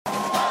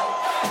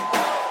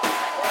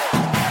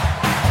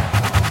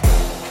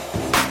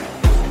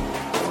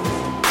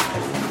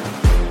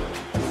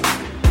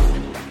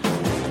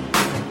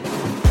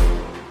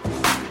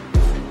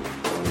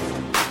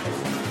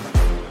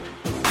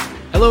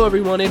Hello,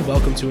 everyone, and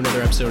welcome to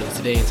another episode of the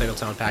Today in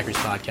Titletown Packers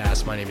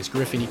podcast. My name is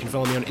Griffin. You can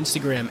follow me on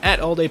Instagram at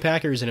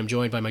AllDayPackers, and I'm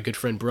joined by my good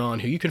friend Braun,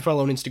 who you can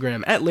follow on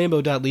Instagram at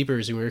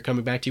Lambo.Leapers, and we're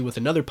coming back to you with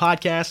another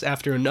podcast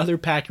after another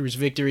Packers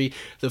victory,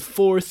 the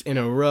fourth in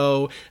a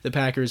row. The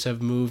Packers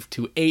have moved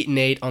to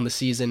 8-8 on the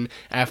season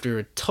after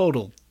a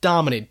total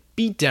dominant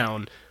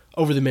beatdown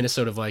over the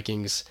Minnesota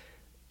Vikings,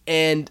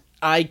 and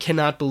I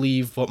cannot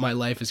believe what my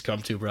life has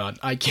come to, Braun.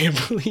 I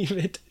can't believe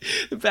it.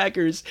 The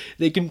Packers,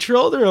 they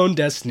control their own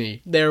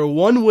destiny. They're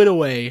one win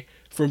away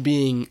from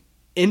being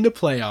in the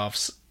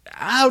playoffs.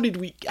 How did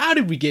we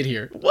get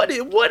here? What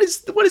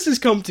is this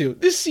come to?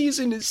 This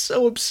season is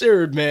so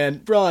absurd, man.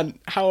 Braun,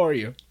 how are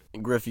you?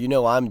 Griff, you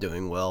know I'm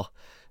doing well,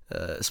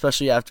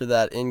 especially after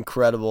that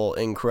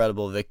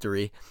incredible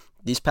victory.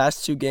 These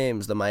past two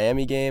games, the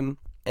Miami game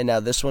and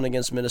now this one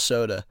against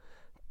Minnesota,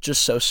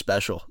 just so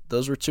special.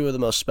 Those were two of the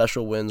most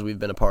special wins we've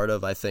been a part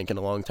of, I think, in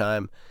a long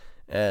time.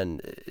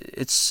 And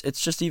it's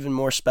just even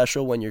more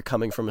special when you're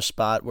coming from a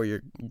spot where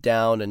you're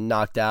down and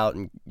knocked out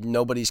and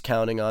nobody's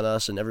counting on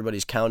us and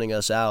everybody's counting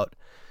us out.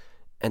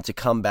 And to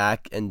come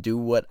back and do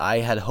what I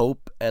had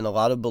hope and a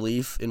lot of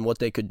belief in what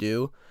they could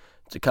do,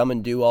 to come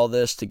and do all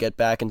this, to get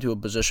back into a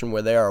position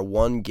where they are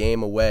one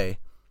game away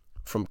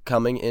from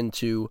coming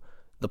into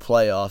the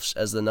playoffs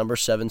as the number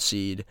 7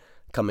 seed,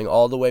 coming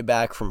all the way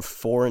back from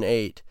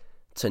 4-8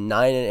 to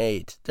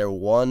 9-8, they're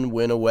one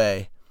win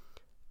away.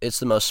 It's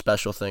the most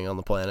special thing on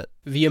the planet.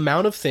 The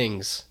amount of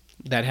things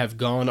that have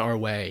gone our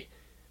way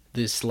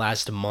this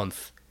last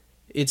month,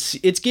 it's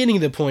getting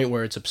to the point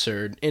where it's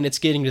absurd, and it's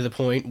getting to the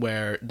point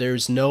where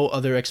there's no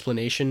other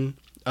explanation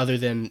other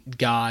than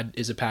God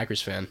is a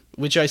Packers fan,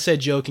 which I said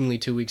jokingly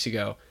 2 weeks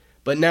ago.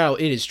 But now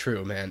it is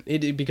true, man.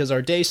 Because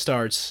our day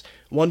starts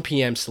 1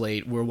 p.m.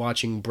 slate. We're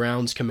watching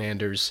Browns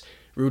Commanders,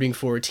 rooting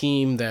for a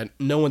team that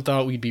no one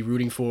thought we'd be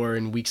rooting for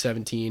in Week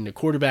 17, a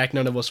quarterback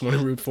none of us want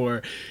to root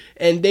for,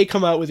 and they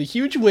come out with a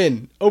huge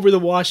win over the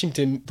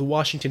Washington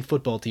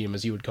football team,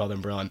 as you would call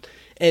them, Braun.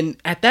 And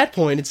at that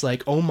point, it's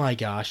like, oh my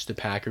gosh, the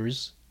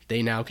Packers,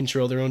 they now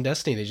control their own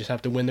destiny. They just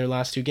have to win their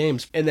last 2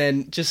 games. And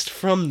then just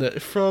from the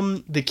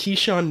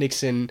Keyshawn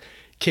Nixon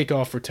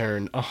kickoff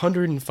return,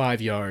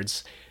 105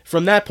 yards.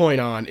 From that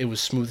point on, it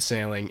was smooth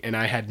sailing, and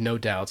I had no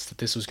doubts that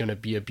this was going to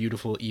be a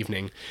beautiful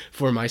evening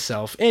for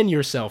myself and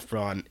yourself,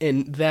 Braun.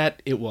 And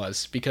that it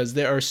was, because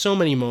there are so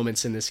many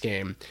moments in this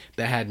game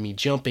that had me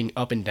jumping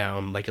up and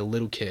down like a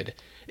little kid.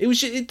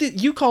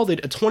 You called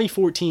it a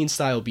 2014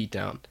 style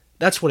beatdown.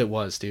 That's what it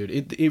was, dude.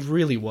 It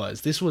really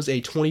was. This was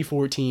a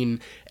 2014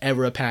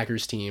 era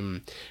Packers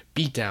team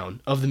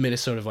beatdown of the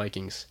Minnesota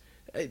Vikings.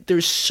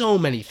 There's so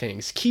many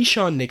things.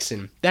 Keyshawn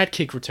Nixon, that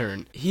kick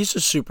return. He's a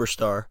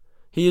superstar.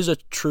 He is a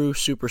true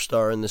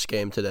superstar in this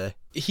game today.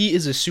 He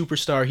is a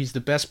superstar. He's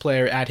the best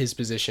player at his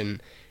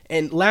position.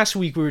 And last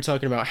week we were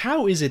talking about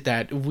how is it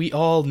that we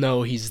all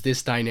know he's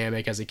this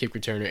dynamic as a kick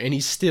returner, and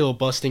he's still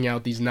busting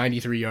out these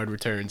 93-yard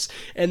returns.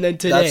 And then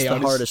today, that's the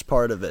hardest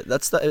part of it.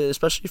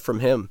 Especially from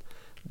him,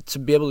 to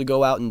be able to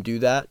go out and do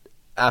that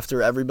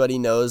after everybody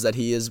knows that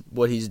he is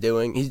what he's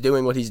doing. He's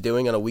doing what he's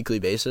doing on a weekly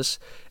basis,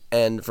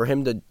 and for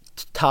him to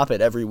top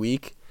it every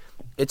week,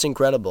 it's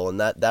incredible, and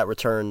that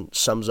return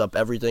sums up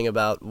everything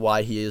about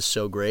why he is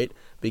so great,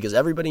 because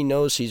everybody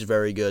knows he's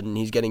very good, and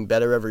he's getting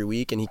better every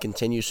week, and he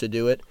continues to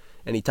do it,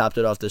 and he topped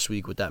it off this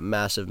week with that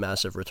massive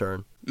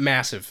return.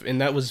 Massive,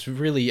 and that was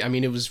really,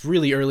 it was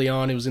really early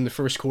on, it was in the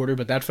first quarter,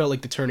 but that felt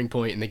like the turning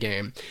point in the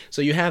game.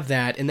 So you have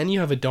that, and then you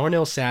have a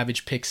Darnell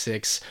Savage pick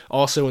 6,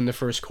 also in the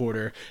first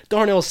quarter.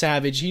 Darnell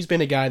Savage, he's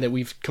been a guy that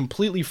we've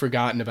completely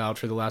forgotten about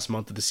for the last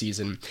month of the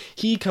season.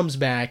 He comes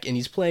back, and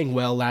he's playing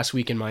well last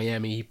week in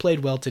Miami. He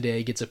played well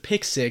today, gets a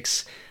pick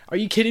 6. Are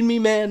you kidding me,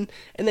 man?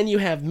 And then you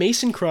have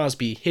Mason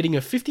Crosby hitting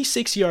a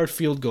 56-yard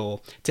field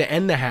goal to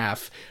end the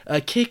half, a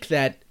kick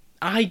that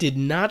I did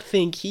not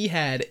think he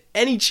had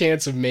any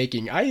chance of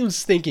making. I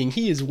was thinking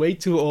he is way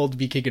too old to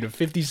be kicking a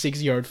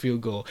 56-yard field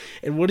goal.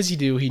 And what does he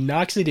do? He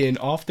knocks it in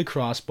off the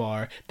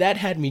crossbar. That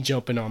had me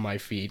jumping on my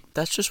feet.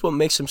 That's just what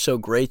makes him so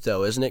great,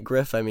 though, isn't it,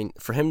 Griff? I mean,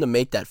 for him to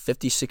make that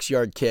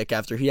 56-yard kick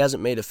after he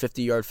hasn't made a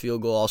 50-yard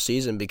field goal all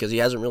season because he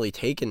hasn't really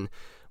taken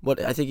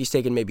I think he's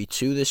taken maybe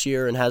 2 this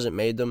year and hasn't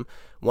made them.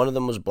 One of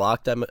them was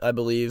blocked, I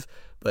believe.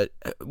 But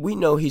we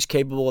know he's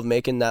capable of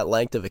making that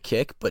length of a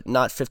kick, but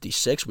not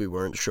 56, we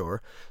weren't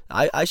sure.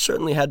 I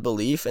certainly had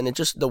belief, and it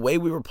just, the way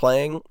we were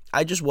playing,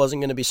 I just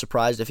wasn't going to be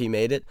surprised if he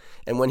made it.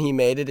 And when he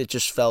made it, it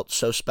just felt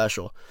so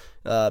special.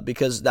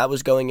 Because that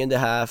was going into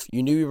half.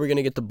 You knew you were going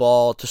to get the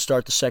ball to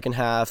start the second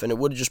half, and it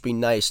would just be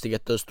nice to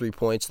get those 3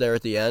 points there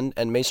at the end,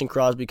 and Mason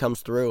Crosby comes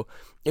through.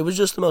 It was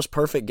just the most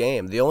perfect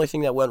game. The only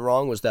thing that went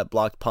wrong was that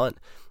blocked punt.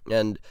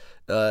 And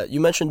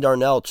you mentioned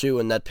Darnell, too,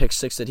 and that pick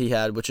 6 that he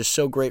had, which is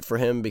so great for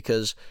him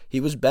because he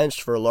was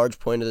benched for a large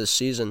point of this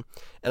season.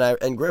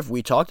 And Griff,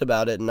 we talked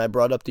about it, and I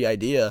brought up the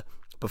idea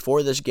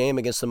before this game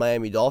against the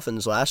Miami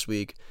Dolphins last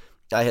week.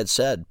 I had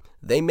said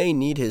they may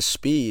need his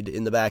speed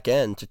in the back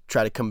end to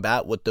try to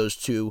combat what those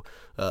two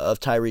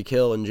of Tyreek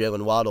Hill and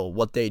Jalen Waddle,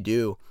 what they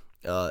do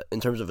in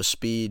terms of a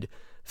speed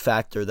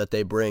factor that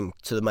they bring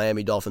to the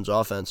Miami Dolphins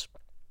offense.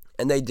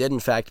 And they did, in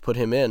fact, put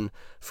him in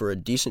for a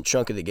decent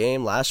chunk of the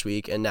game last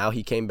week, and now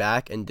he came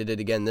back and did it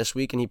again this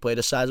week, and he played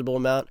a sizable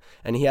amount,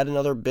 and he had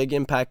another big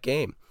impact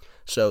game.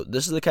 So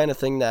this is the kind of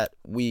thing that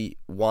we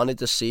wanted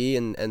to see,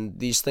 and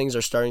these things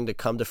are starting to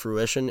come to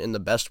fruition in the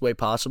best way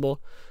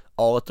possible,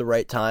 all at the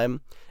right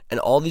time. And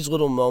all these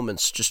little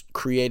moments just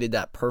created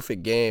that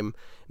perfect game.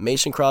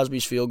 Mason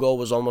Crosby's field goal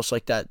was almost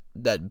like that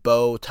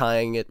bow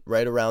tying it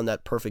right around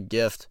that perfect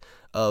gift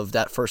of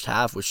that first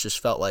half, which just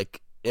felt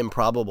like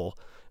improbable.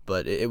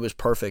 But it was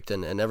perfect,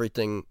 and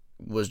everything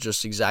was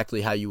just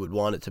exactly how you would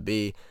want it to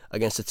be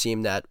against a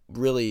team that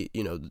really,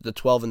 the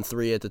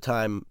 12-3 at the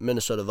time,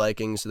 Minnesota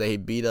Vikings, they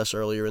beat us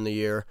earlier in the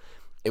year.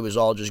 It was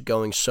all just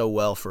going so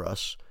well for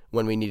us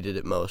when we needed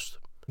it most.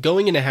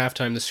 Going into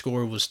halftime, the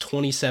score was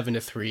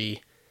 27-3.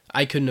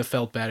 I couldn't have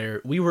felt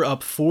better. We were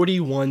up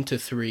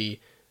 41-3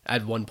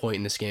 at one point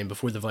in this game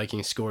before the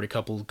Vikings scored a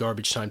couple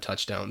garbage time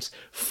touchdowns.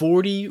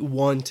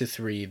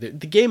 41-3.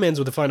 The game ends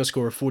with a final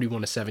score of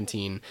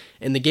 41-17,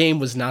 and the game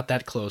was not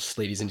that close,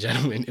 ladies and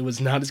gentlemen. It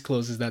was not as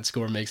close as that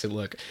score makes it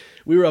look.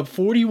 We were up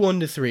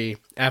 41-3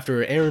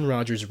 after Aaron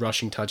Rodgers'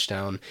 rushing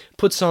touchdown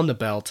puts on the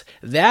belt.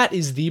 That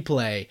is the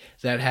play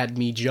that had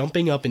me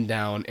jumping up and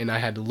down, and I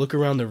had to look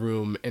around the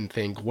room and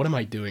think, what am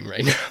I doing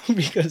right now?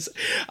 Because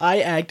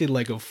I acted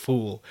like a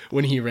fool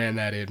when he ran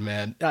that in,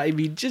 man. I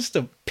mean, just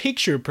a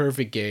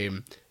picture-perfect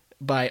game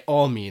by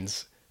all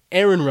means.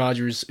 Aaron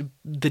Rodgers,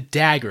 the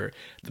dagger.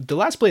 The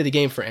last play of the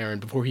game for Aaron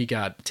before he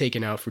got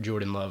taken out for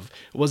Jordan Love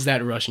was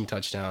that rushing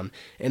touchdown.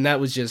 And that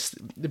was just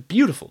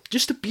beautiful.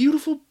 Just a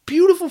beautiful,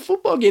 beautiful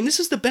football game. This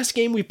is the best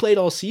game we played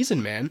all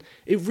season, man.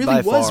 It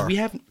really was. Far.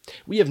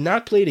 We have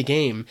not played a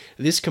game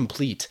this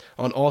complete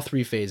on all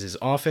three phases,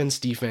 offense,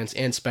 defense,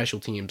 and special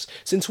teams.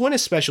 Since when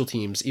has special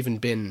teams even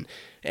been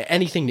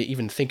anything to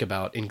even think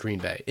about in Green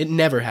Bay? It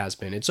never has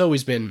been. It's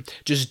always been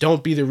just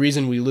don't be the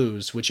reason we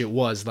lose, which it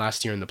was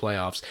last year in the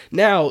playoffs.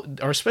 Now,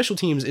 our special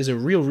teams is a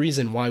real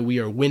reason why we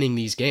are winning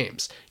these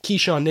games.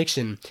 Keyshawn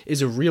Nixon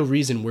is a real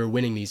reason we're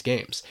winning these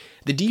games.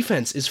 The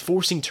defense is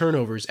forcing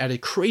turnovers at a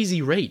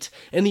crazy rate,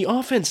 and the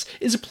offense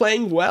is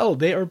playing well.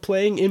 They are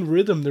playing in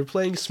rhythm. They're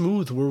playing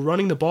smooth. We're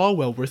running the ball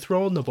well. We're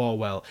throwing the ball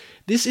well.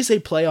 This is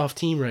a playoff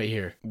team right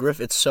here. Griff,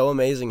 it's so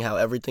amazing how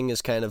everything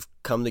has kind of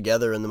come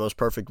together in the most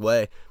perfect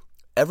way.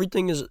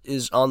 Everything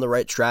is on the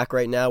right track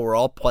right now. We're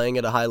all playing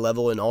at a high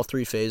level in all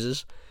three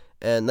phases,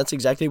 and that's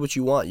exactly what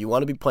you want. You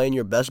want to be playing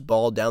your best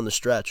ball down the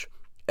stretch,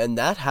 and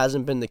that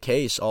hasn't been the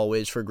case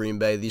always for Green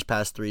Bay these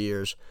past 3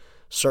 years.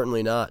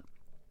 Certainly not.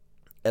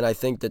 And I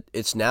think that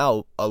it's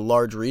now a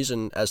large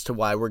reason as to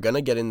why we're going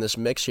to get in this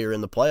mix here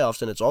in the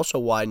playoffs, and it's also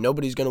why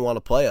nobody's going to want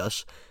to play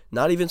us.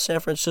 Not even San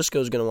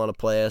Francisco is going to want to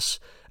play us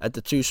at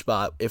the 2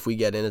 spot if we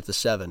get in at the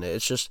 7.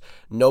 It's just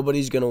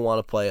nobody's going to want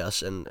to play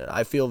us, and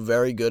I feel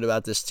very good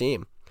about this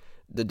team.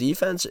 The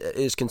defense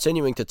is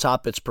continuing to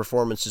top its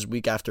performances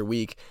week after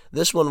week.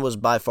 This one was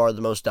by far the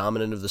most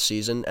dominant of the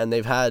season, and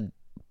they've had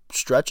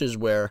stretches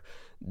where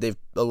they've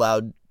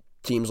allowed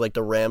teams like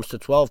the Rams to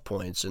 12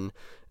 points, and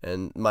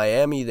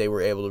Miami, they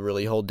were able to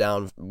really hold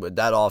down with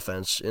that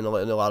offense in a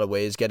lot of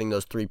ways, getting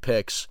those 3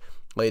 picks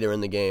later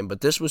in the game. But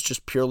this was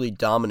just purely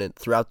dominant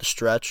throughout the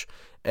stretch.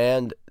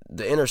 And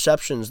the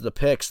interceptions, the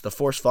picks, the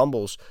forced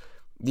fumbles,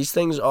 these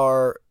things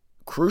are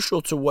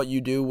crucial to what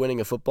you do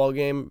winning a football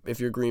game if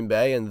you're Green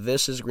Bay, and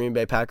this is Green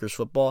Bay Packers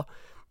football.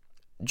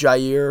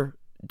 Jair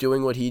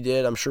doing what he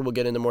did, I'm sure we'll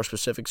get into more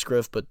specifics,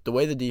 Griff, but the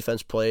way the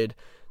defense played,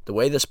 the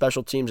way the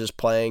special teams is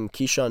playing,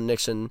 Keyshawn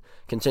Nixon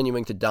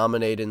continuing to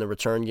dominate in the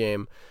return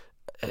game,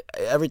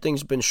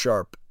 everything's been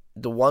sharp.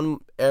 The one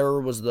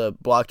error was the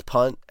blocked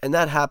punt, and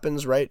that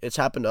happens, right? It's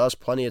happened to us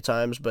plenty of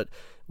times, but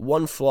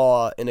one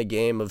flaw in a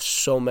game of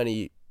so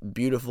many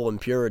beautiful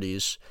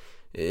impurities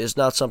is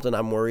not something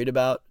I'm worried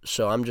about.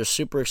 So I'm just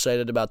super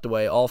excited about the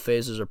way all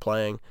phases are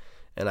playing,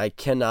 and I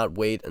cannot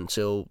wait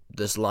until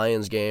this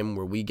Lions game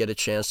where we get a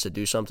chance to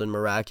do something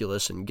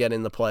miraculous and get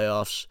in the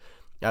playoffs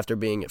after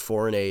being at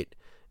 4-8.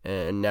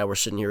 And now we're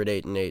sitting here at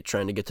 8-8,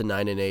 trying to get to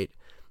 9-8,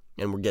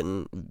 and we're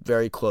getting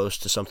very close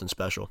to something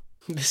special.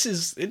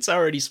 It's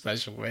already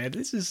special, man.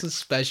 This is a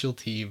special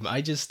team.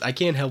 I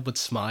can't help but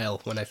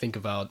smile when I think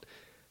about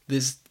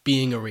this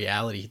being a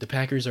reality. The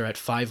Packers are at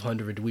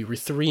 500. We were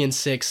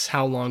 3-6.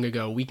 How long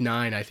ago? Week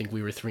 9, I think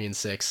we were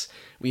 3-6.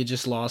 We had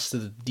just lost to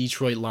the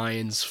Detroit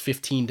Lions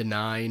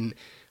 15-9.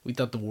 We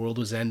thought the world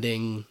was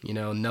ending.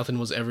 Nothing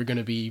was ever going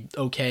to be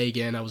okay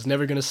again. I was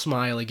never going to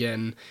smile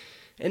again.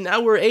 And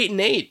now we're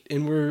 8-8,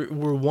 and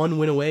we're 1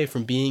 win away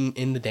from being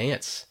in the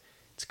dance.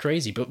 It's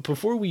crazy. But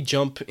before we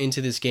jump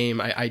into this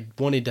game, I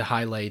wanted to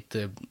highlight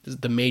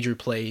the major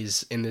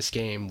plays in this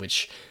game,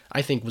 which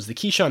I think was the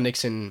Keyshawn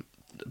Nixon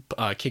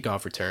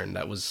kickoff return.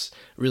 That was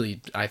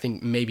really, I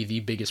think, maybe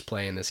the biggest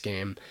play in this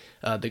game.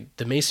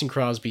 The Mason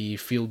Crosby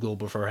field goal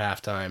before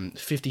halftime,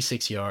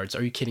 56 yards.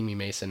 Are you kidding me,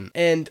 Mason?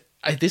 And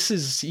this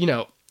is,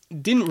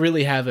 didn't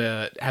really have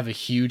a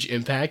huge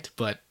impact,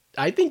 but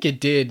I think it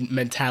did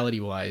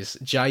mentality-wise.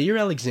 Jair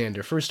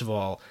Alexander, first of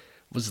all,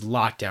 was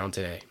locked down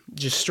today.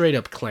 Just straight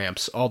up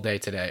clamps all day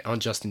today on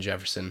Justin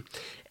Jefferson.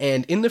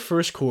 And in the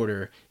first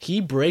quarter,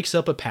 he breaks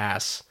up a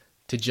pass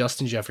to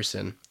Justin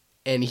Jefferson,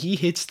 and he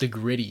hits the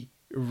gritty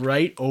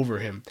right over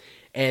him.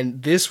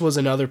 And this was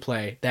another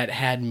play that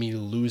had me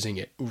losing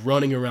it,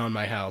 running around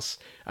my house.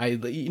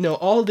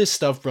 All this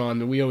stuff,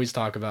 Braun, we always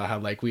talk about how,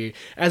 like,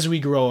 as we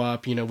grow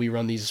up, we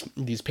run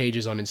these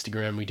pages on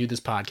Instagram, we do this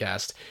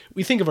podcast.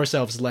 We think of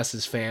ourselves less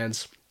as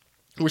fans.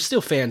 We're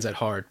still fans at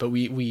heart, but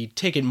we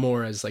take it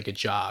more as like a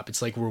job.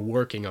 It's like we're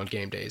working on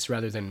game days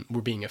rather than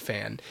we're being a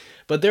fan.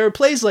 But there are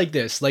plays like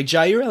this, like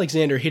Jaire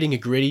Alexander hitting a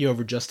gritty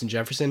over Justin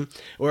Jefferson,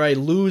 where I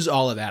lose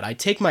all of that. I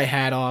take my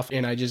hat off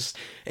and I just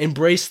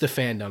embrace the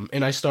fandom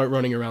and I start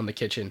running around the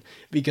kitchen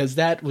because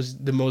that was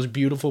the most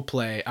beautiful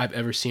play I've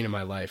ever seen in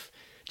my life.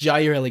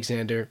 Jaire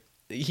Alexander,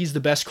 he's the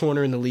best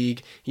corner in the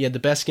league. He had the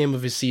best game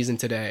of his season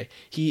today.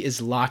 He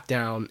is locked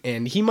down,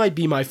 and he might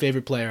be my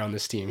favorite player on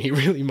this team. He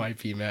really might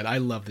be, man. I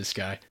love this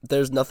guy.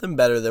 There's nothing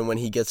better than when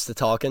he gets to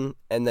talking,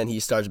 and then he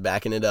starts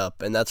backing it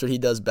up, and that's what he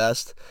does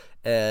best,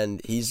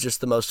 and he's just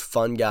the most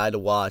fun guy to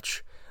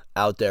watch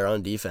out there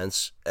on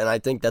defense, and I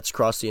think that's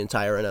across the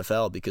entire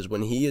NFL, because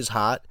when he is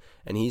hot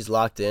and he's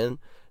locked in,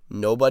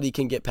 nobody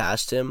can get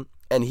past him,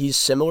 and he's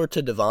similar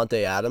to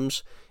Davante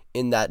Adams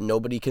in that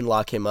nobody can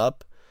lock him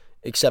up,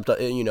 except,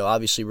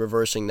 obviously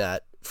reversing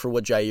that for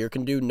what Jaire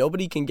can do.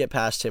 Nobody can get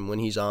past him when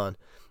he's on.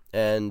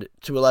 And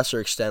to a lesser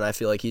extent, I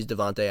feel like he's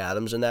Davante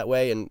Adams in that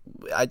way. And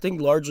I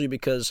think largely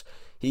because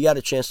he got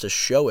a chance to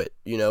show it,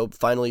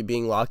 finally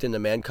being locked into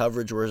man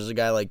coverage, whereas a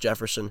guy like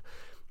Jefferson,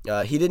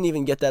 he didn't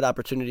even get that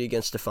opportunity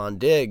against Stephon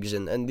Diggs.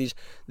 And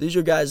these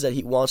are guys that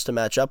he wants to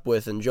match up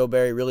with, and Joe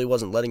Barry really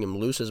wasn't letting him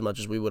loose as much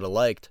as we would have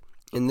liked.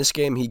 In this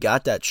game, he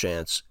got that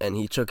chance, and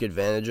he took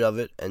advantage of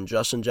it, and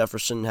Justin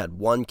Jefferson had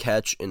one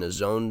catch in a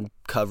zone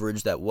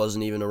coverage that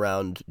wasn't even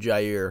around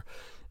Jaire.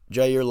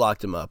 Jaire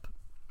locked him up.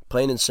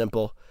 Plain and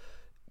simple.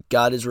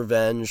 Got his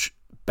revenge,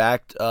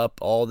 backed up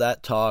all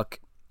that talk,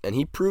 and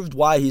he proved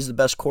why he's the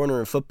best corner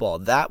in football.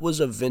 That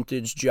was a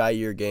vintage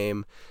Jaire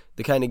game,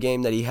 the kind of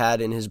game that he had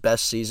in his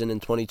best season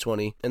in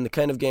 2020, and the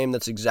kind of game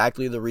that's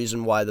exactly the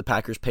reason why the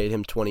Packers paid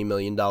him $20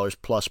 million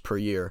plus per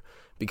year.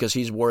 Because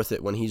he's worth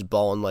it when he's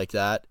balling like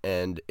that,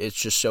 and it's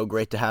just so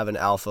great to have an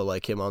alpha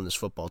like him on this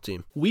football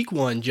team. Week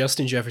 1,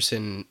 Justin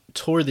Jefferson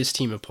tore this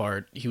team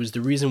apart. He was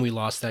the reason we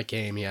lost that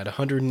game. He had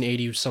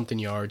 180-something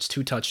yards,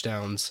 2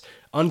 touchdowns,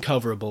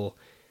 uncoverable,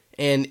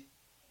 and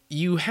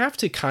you have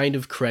to kind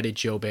of credit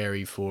Joe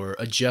Barry for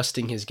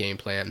adjusting his game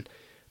plan,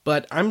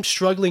 but I'm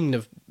struggling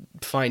to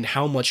find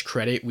how much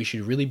credit we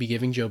should really be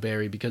giving Joe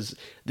Barry, because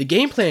the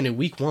game plan in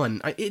Week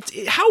 1,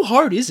 how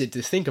hard is it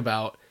to think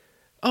about,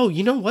 oh,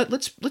 you know what?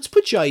 Let's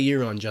put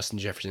Jaire on Justin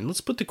Jefferson.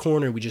 Let's put the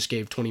corner we just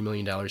gave $20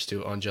 million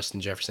to on Justin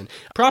Jefferson.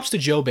 Props to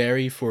Joe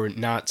Barry for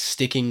not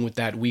sticking with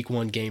that Week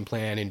 1 game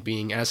plan and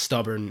being as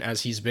stubborn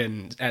as he's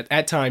been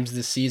at times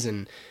this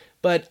season.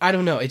 But I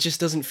don't know. It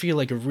just doesn't feel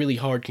like a really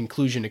hard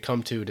conclusion to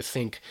come to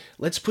think,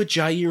 let's put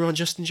Jaire on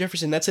Justin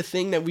Jefferson. That's a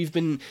thing that we've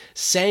been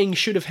saying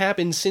should have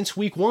happened since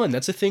Week 1.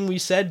 That's a thing we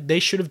said they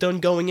should have done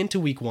going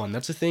into Week 1.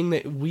 That's a thing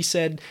that we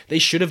said they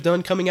should have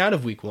done coming out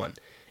of Week 1.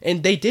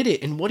 And they did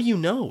it, and what do you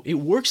know? It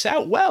works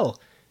out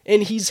well.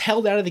 And he's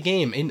held out of the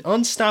game. An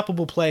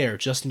unstoppable player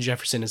Justin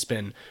Jefferson has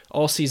been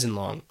all season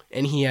long.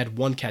 And he had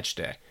one catch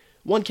today.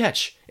 One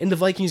catch. And the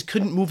Vikings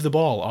couldn't move the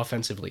ball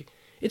offensively.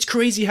 It's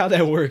crazy how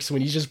that works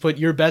when you just put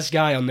your best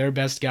guy on their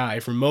best guy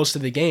for most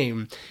of the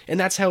game. And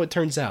that's how it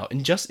turns out.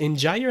 And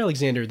Jaire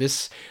Alexander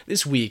this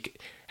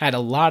week had a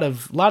lot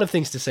of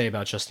things to say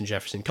about Justin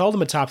Jefferson. Called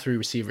him a top 3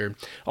 receiver.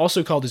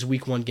 Also called his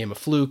Week 1 game a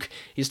fluke.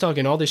 He's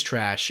talking all this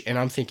trash, and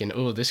I'm thinking,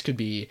 oh, this could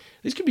be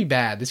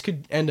bad. This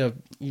could end up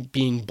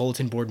being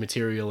bulletin board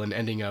material and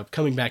ending up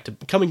coming back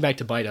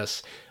to bite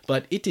us.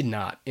 But it did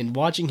not. And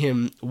watching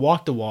him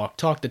walk the walk,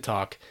 talk the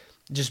talk,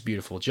 just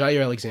beautiful.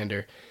 Jaire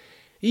Alexander.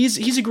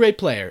 He's a great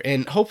player,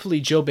 and hopefully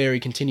Joe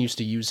Barry continues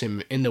to use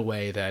him in the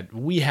way that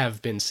we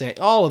have been saying.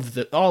 All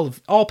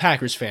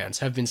Packers fans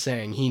have been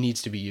saying he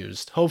needs to be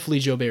used. Hopefully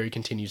Joe Barry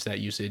continues that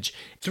usage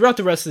throughout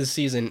the rest of the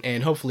season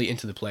and hopefully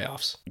into the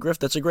playoffs. Griff,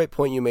 that's a great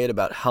point you made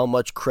about how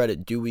much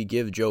credit do we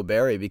give Joe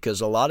Barry, because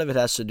a lot of it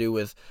has to do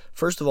with,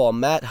 first of all,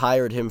 Matt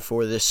hired him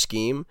for this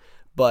scheme,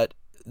 but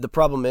the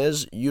problem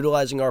is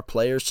utilizing our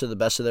players to the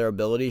best of their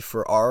ability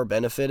for our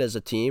benefit as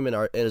a team and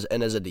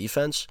as a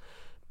defense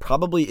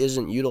probably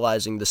isn't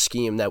utilizing the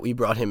scheme that we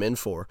brought him in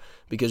for,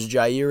 because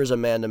Jaire is a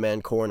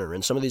man-to-man corner,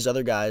 and some of these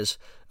other guys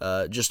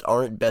just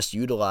aren't best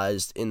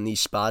utilized in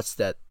these spots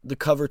that the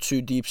cover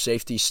 2 deep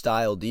safety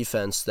style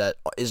defense that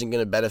isn't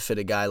going to benefit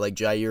a guy like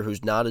Jaire,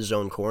 who's not a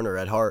zone corner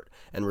at heart,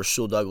 and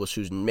Rasul Douglas,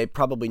 who's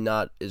probably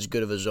not as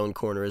good of a zone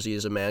corner as he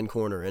is a man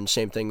corner, and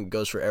same thing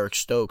goes for Eric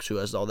Stokes, who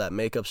has all that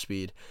makeup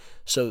speed.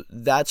 So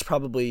that's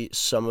probably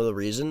some of the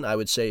reason. I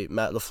would say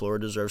Matt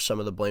LaFleur deserves some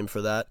of the blame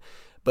for that.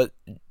 But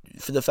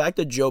for the fact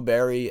that Joe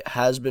Barry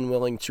has been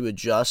willing to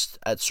adjust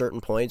at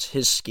certain points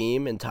his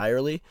scheme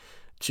entirely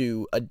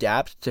to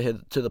adapt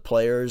to the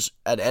players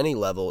at any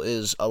level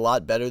is a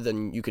lot better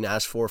than you can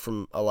ask for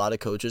from a lot of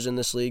coaches in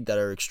this league that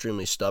are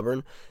extremely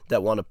stubborn,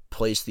 that want to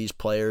place these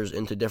players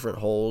into different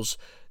holes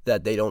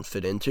that they don't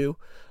fit into.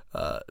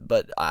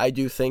 But I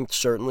do think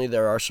certainly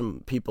there are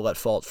some people at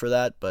fault for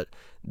that, but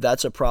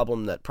that's a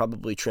problem that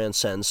probably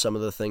transcends some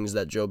of the things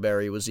that Joe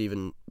Barry was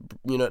even,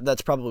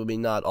 that's probably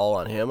not all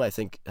on him. I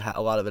think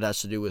a lot of it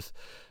has to do with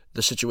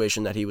the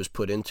situation that he was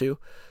put into.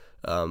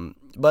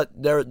 But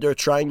they're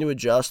trying to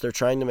adjust, they're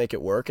trying to make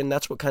it work, and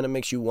that's what kind of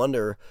makes you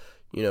wonder,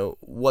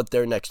 what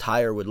their next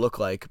hire would look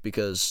like,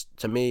 because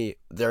to me,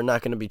 they're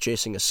not going to be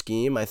chasing a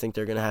scheme. I think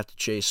they're going to have to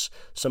chase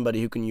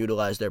somebody who can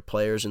utilize their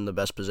players in the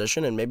best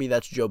position, and maybe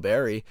that's Joe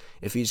Barry,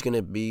 if he's going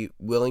to be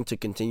willing to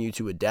continue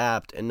to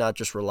adapt and not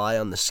just rely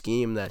on the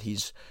scheme that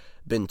he's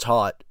been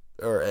taught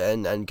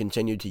and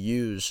continued to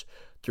use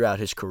throughout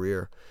his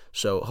career.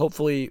 So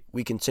hopefully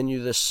we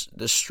continue this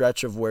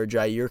stretch of where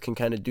Jair can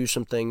kind of do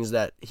some things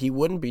that he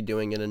wouldn't be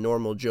doing in a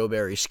normal Joe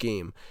Barry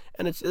scheme.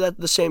 And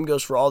the same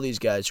goes for all these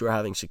guys who are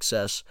having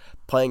success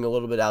playing a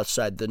little bit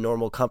outside the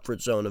normal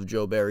comfort zone of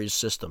Joe Barry's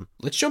system.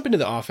 Let's jump into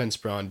the offense,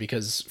 Braun,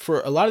 because for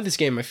a lot of this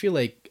game, I feel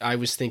like I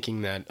was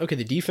thinking that, okay,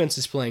 the defense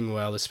is playing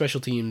well, the special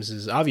teams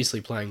is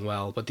obviously playing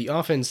well, but the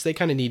offense, they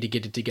kind of need to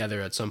get it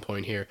together at some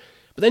point here.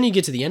 But then you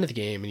get to the end of the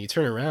game and you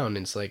turn around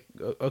and it's like,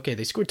 okay,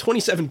 they scored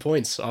 27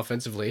 points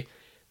offensively.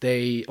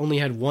 They only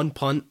had one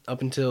punt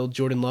up until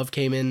Jordan Love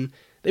came in.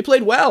 They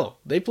played well.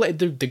 They played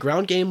the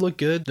ground game looked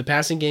good. The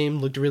passing game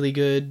looked really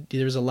good.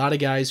 There was a lot of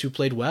guys who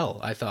played well,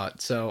 I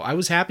thought. So I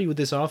was happy with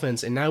this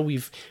offense, and now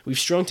we've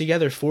strung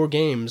together 4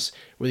 games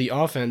where the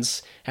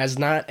offense has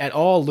not at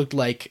all looked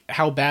like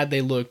how bad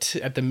they looked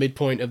at the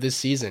midpoint of this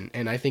season.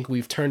 And I think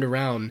we've turned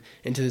around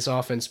into this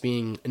offense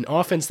being an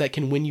offense that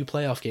can win you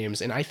playoff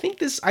games. And I think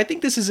this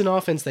is an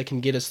offense that can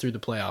get us through the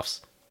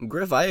playoffs.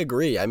 Griff, I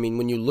agree. I mean,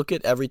 when you look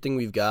at everything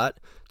we've got,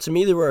 to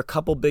me there were a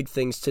couple big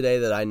things today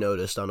that I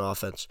noticed on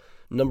offense.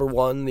 Number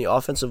one, the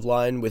offensive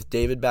line with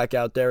David back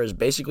out there is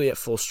basically at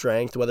full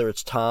strength. Whether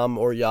it's Tom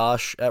or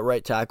Yash at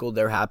right tackle,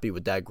 they're happy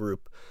with that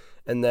group.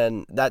 And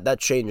then that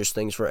changes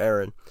things for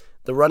Aaron.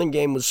 The running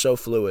game was so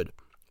fluid.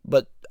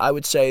 But I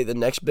would say the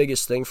next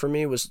biggest thing for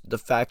me was the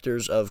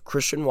factors of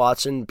Christian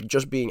Watson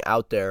just being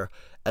out there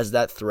as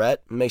that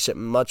threat makes it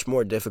much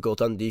more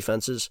difficult on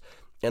defenses.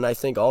 And I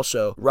think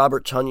also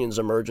Robert Tunyon's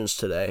emergence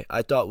today,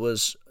 I thought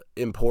was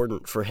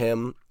important for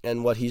him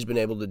and what he's been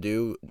able to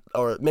do,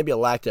 or maybe a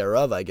lack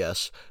thereof, I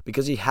guess,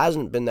 because he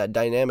hasn't been that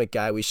dynamic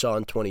guy we saw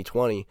in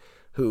 2020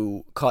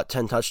 who caught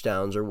 10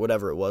 touchdowns or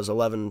whatever it was,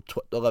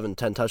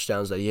 10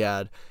 touchdowns that he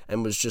had,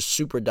 and was just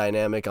super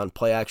dynamic on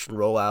play action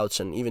rollouts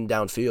and even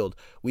downfield.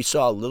 We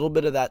saw a little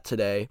bit of that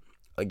today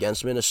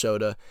against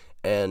Minnesota,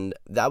 and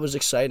that was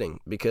exciting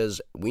because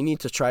we need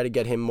to try to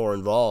get him more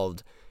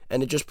involved.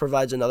 And it just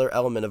provides another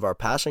element of our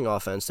passing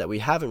offense that we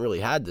haven't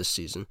really had this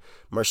season.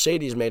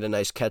 Mercedes made a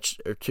nice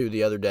catch or two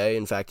the other day.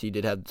 In fact, he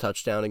did have the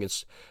touchdown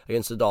against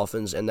the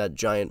Dolphins and that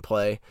giant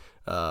play,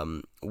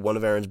 one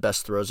of Aaron's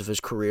best throws of his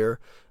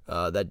career,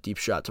 that deep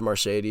shot to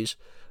Mercedes.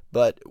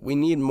 But we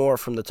need more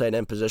from the tight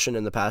end position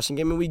in the passing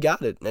game, and we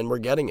got it, and we're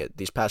getting it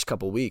these past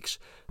couple weeks.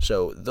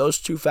 So those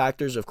two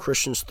factors of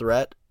Christian's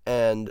threat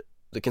and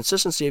the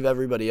consistency of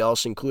everybody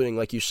else, including,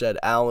 like you said,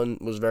 Allen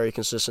was very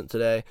consistent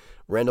today.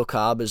 Randall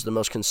Cobb is the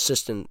most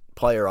consistent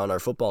player on our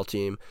football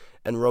team.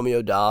 And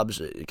Romeo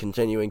Doubs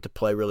continuing to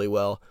play really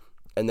well.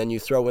 And then you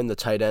throw in the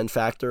tight end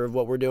factor of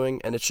what we're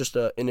doing, and it's just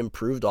an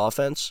improved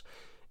offense.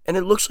 And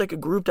it looks like a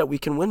group that we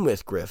can win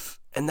with, Griff.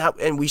 And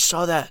we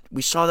saw that.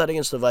 We saw that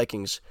against the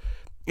Vikings.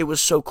 It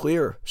was so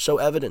clear, so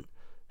evident.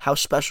 How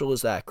special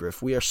is that,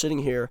 Griff? We are sitting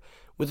here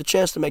with a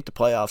chance to make the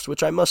playoffs,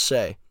 which I must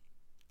say,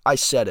 I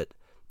said it.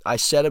 I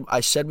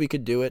said we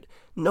could do it.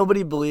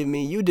 Nobody believed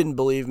me. You didn't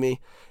believe me.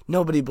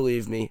 Nobody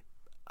believed me.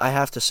 I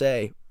have to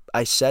say,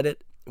 I said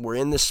it. We're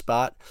in this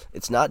spot.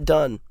 It's not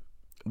done,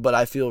 but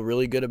I feel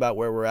really good about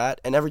where we're at,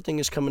 and everything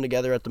is coming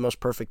together at the most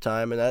perfect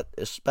time, and that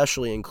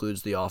especially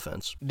includes the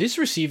offense. This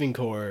receiving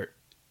core,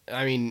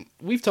 I mean,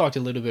 we've talked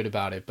a little bit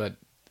about it, but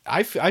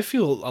I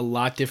feel a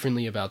lot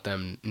differently about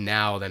them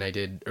now than I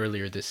did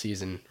earlier this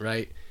season,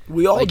 right?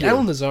 We all do.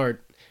 Allen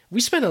Lazard. We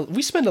spend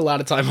a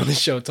lot of time on this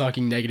show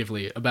talking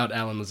negatively about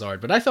Allen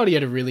Lazard, but I thought he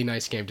had a really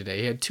nice game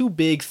today. He had 2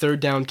 big third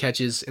down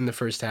catches in the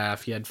first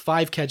half. He had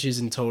 5 catches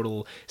in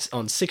total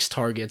on 6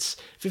 targets,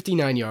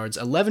 59 yards,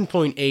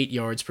 11.8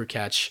 yards per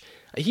catch.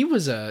 He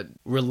was a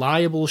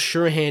reliable,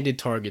 sure-handed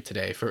target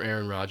today for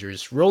Aaron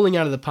Rodgers. Rolling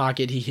out of the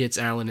pocket, he hits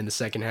Allen in the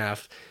second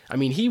half. I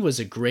mean, he was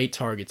a great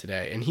target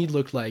today, and he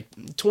looked like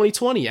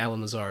 2020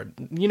 Allen Lazard.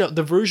 You know,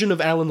 the version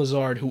of Allen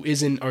Lazard who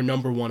isn't our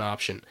number one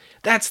option.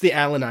 That's the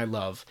Allen I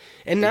love.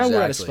 And now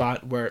We're at a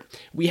spot where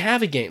we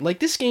have a game. Like,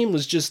 this game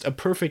was just a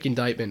perfect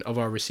indictment of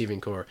our receiving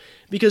core,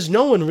 because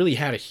no one really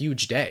had a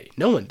huge day.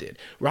 No one did.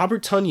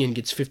 Robert Tonyan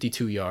gets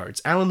 52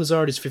 yards. Allen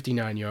Lazard is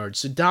 59 yards.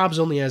 So Doubs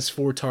only has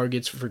 4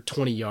 targets for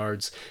 20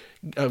 yards.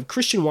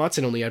 Christian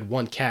Watson only had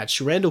 1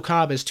 catch. Randall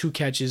Cobb has 2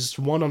 catches,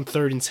 1 on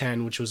 3rd and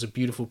 10, which was a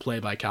beautiful play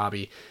by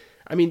Cobby.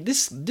 I mean,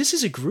 this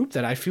is a group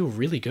that I feel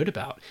really good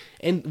about.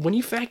 And when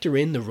you factor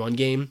in the run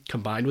game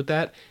combined with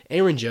that,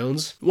 Aaron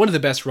Jones, one of the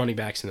best running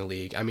backs in the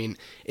league. I mean,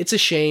 it's a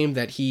shame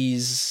that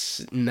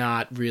he's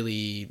not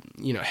really,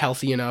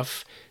 healthy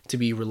enough to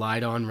be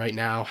relied on right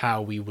now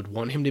how we would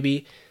want him to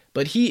be.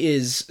 But he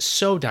is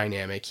so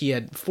dynamic. He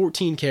had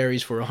 14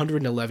 carries for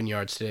 111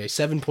 yards today,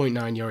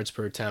 7.9 yards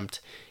per attempt.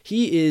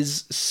 He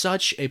is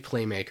such a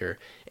playmaker.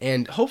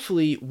 And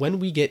hopefully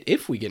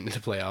if we get into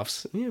the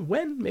playoffs,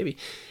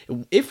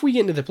 if we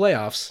get into the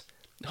playoffs,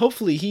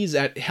 hopefully he's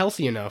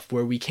healthy enough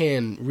where we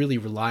can really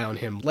rely on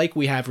him like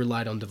we have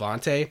relied on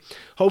Devontae.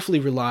 Hopefully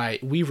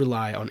we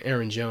rely on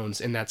Aaron Jones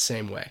in that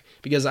same way.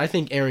 Because I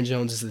think Aaron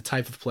Jones is the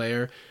type of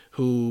player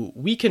who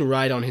we can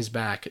ride on his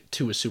back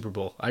to a Super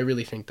Bowl. I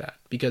really think that,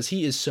 because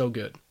he is so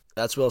good.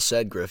 That's well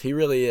said, Griff. He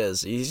really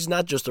is. He's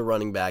not just a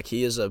running back.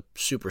 He is a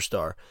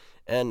superstar.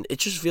 And it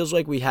just feels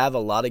like we have a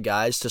lot of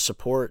guys to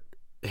support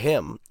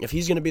him. If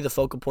he's going to be the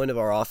focal point of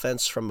our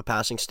offense from a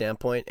passing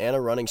standpoint and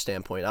a running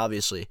standpoint,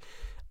 obviously,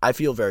 I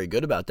feel very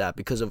good about that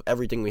because of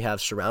everything we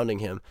have surrounding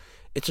him.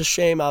 It's a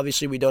shame,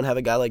 obviously, we don't have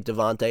a guy like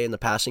Devontae in the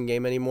passing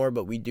game anymore,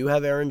 but we do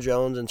have Aaron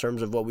Jones in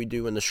terms of what we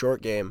do in the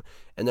short game.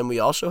 And then we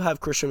also have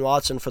Christian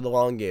Watson for the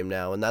long game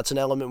now, and that's an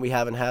element we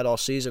haven't had all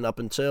season up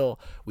until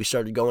we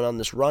started going on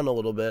this run a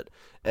little bit.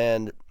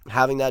 And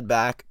having that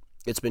back,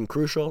 it's been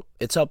crucial.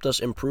 It's helped us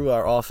improve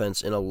our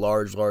offense in a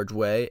large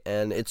way,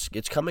 and it's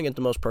coming at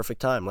the most perfect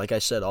time. Like I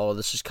said, all of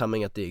this is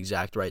coming at the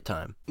exact right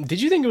time.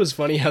 Did you think it was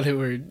funny how they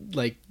were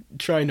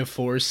trying to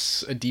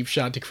force a deep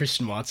shot to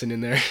Christian Watson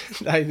in there?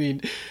 I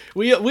mean,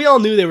 we all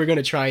knew they were going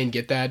to try and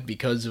get that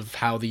because of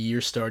how the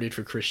year started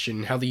for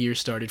Christian, how the year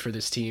started for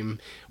this team.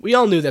 We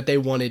all knew that they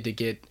wanted to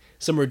get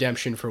some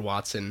redemption for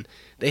Watson.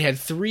 They had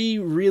 3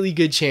 really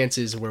good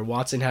chances where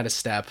Watson had a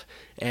step,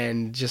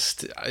 and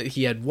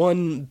he had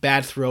one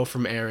bad throw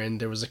from Aaron.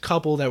 There was a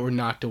couple that were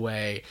knocked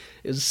away.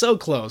 It was so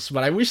close,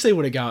 but I wish they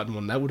would have gotten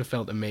one. That would have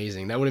felt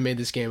amazing. That would have made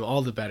this game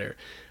all the better.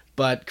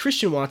 But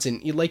Christian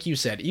Watson, like you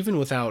said, even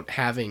without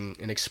having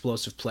an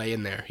explosive play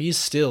in there, he's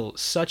still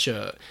such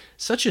a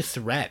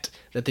threat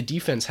that the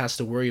defense has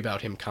to worry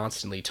about him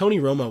constantly. Tony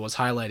Romo was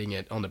highlighting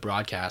it on the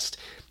broadcast.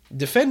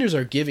 Defenders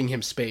are giving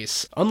him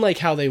space, unlike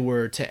how they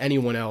were to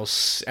anyone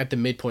else at the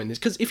midpoint in this.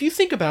 Because if you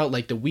think about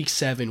the Week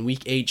 7,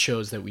 Week 8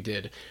 shows that we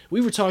did, we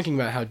were talking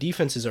about how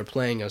defenses are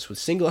playing us with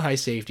single high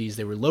safeties.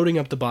 They were loading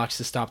up the box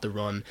to stop the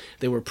run.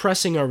 They were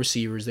pressing our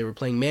receivers. They were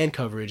playing man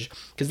coverage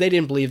because they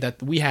didn't believe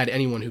that we had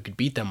anyone who could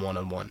beat them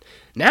one-on-one.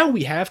 Now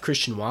we have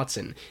Christian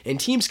Watson, and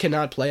teams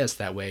cannot play us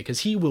that way because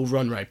he will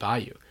run right by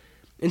you.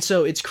 And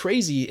so it's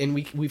crazy, and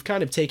we've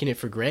kind of taken it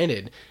for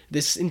granted.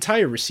 This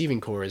entire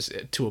receiving core is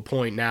to a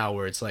point now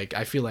where it's I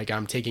feel like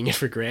I'm taking it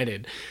for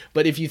granted.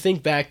 But if you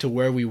think back to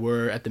where we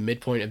were at the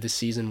midpoint of the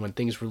season when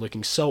things were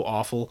looking so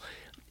awful,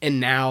 and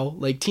now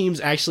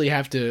teams actually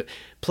have to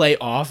play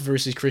off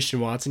versus Christian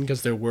Watson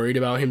because they're worried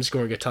about him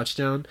scoring a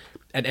touchdown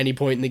at any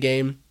point in the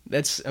game,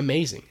 that's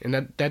amazing. And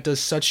that does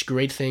such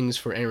great things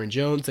for Aaron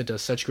Jones. That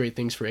does such great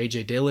things for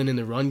A.J. Dillon in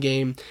the run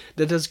game.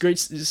 That does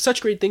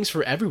such great things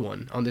for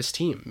everyone on this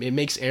team. It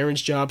makes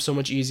Aaron's job so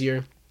much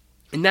easier.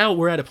 And now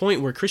we're at a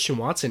point where Christian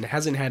Watson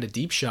hasn't had a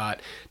deep shot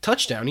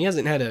touchdown. He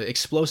hasn't had an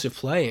explosive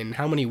play in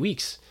how many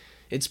weeks?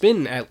 It's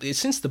been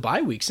since the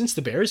bye week, since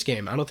the Bears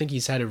game. I don't think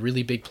he's had a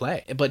really big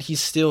play, but he's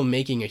still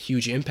making a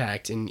huge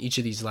impact in each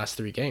of these last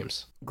 3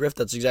 games. Griff,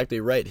 that's exactly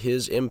right.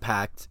 His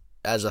impact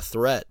as a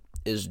threat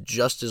is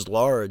just as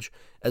large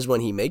as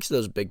when he makes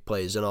those big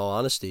plays, in all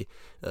honesty.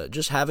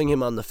 Just having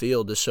him on the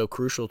field is so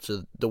crucial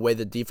to the way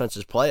the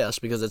defenses play us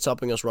because it's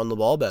helping us run the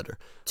ball better.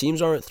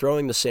 Teams aren't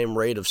throwing the same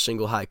rate of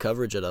single high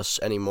coverage at us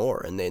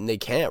anymore, and they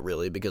can't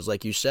really because,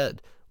 like you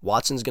said,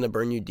 Watson's going to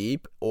burn you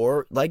deep,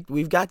 or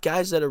we've got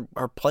guys that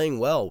are playing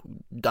well.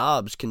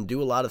 Dobbs can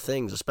do a lot of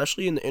things,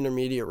 especially in the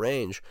intermediate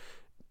range.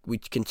 We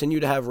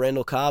continue to have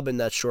Randall Cobb in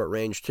that short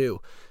range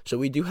too. So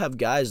we do have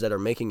guys that are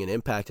making an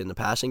impact in the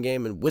passing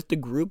game, and with the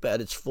group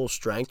at its full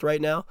strength right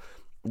now,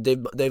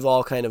 they've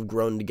all kind of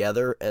grown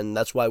together, and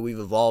that's why we've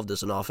evolved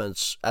as an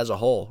offense as a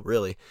whole,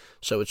 really.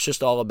 So it's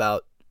just all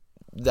about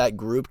that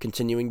group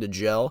continuing to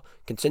gel,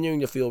 continuing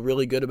to feel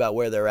really good about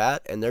where they're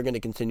at, and they're going to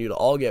continue to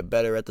all get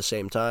better at the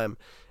same time.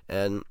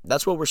 And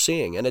that's what we're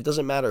seeing. And it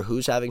doesn't matter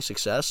who's having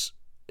success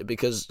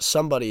because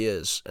somebody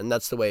is, and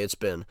that's the way it's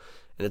been.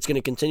 And it's going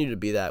to continue to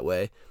be that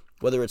way,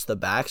 whether it's the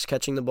backs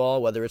catching the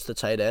ball, whether it's the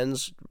tight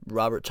ends,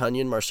 Robert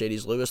Tonyan,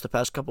 Mercedes Lewis the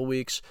past couple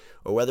weeks,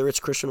 or whether it's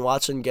Christian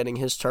Watson getting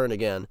his turn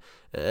again,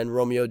 and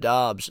Romeo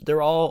Dobbs.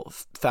 They're all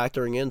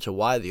factoring into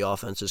why the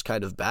offense is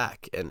kind of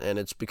back, and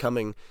it's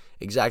becoming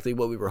exactly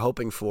what we were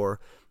hoping for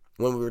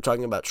when we were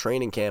talking about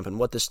training camp and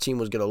what this team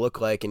was going to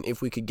look like and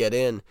if we could get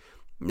in.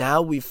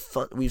 Now we've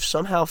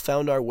somehow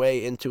found our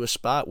way into a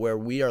spot where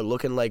we are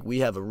looking like we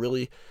have a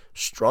really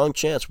strong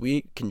chance.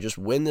 We can just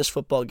win this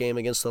football game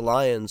against the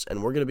Lions,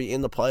 and we're going to be in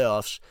the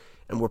playoffs,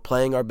 and we're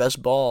playing our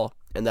best ball,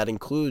 and that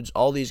includes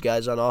all these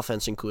guys on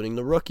offense, including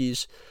the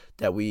rookies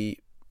that we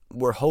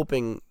were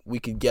hoping we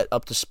could get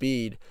up to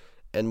speed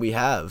and we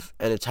have,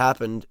 and it's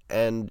happened,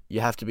 and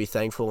you have to be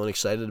thankful and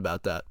excited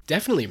about that.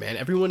 Definitely, man.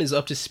 Everyone is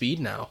up to speed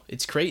now.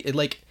 It's great.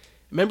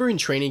 Remember in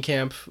training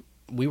camp,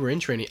 we were in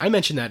training. I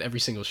mentioned that every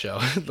single show.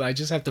 I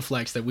just have to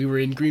flex that we were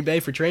in Green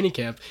Bay for training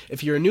camp.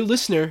 If you're a new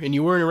listener and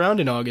you weren't around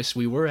in August,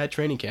 we were at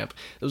training camp.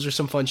 Those are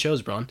some fun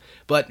shows, Braun.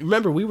 But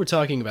remember, we were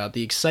talking about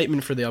the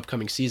excitement for the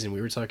upcoming season.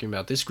 We were talking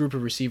about this group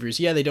of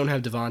receivers. Yeah, they don't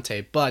have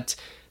Devontae, but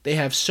they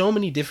have so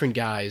many different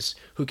guys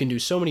who can do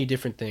so many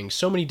different things,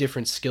 so many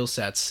different skill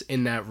sets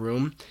in that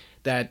room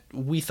that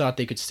we thought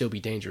they could still be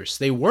dangerous.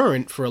 They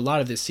weren't for a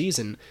lot of this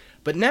season,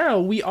 but now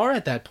we are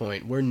at that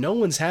point where no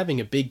one's having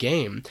a big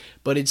game,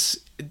 but it's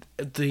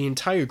the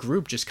entire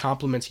group just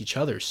complements each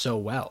other so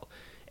well.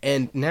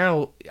 And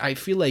now I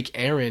feel like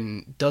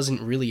Aaron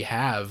doesn't really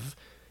have...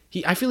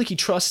 I feel like he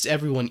trusts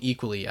everyone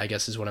equally, I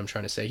guess is what I'm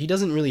trying to say. He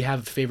doesn't really have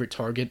a favorite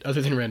target other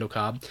than Randall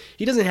Cobb.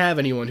 He doesn't have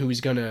anyone who he's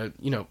going to,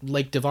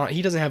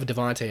 he doesn't have a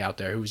Devontae out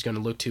there who he's going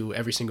to look to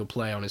every single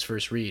play on his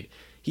first read.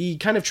 He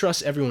kind of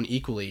trusts everyone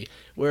equally,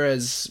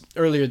 whereas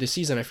earlier this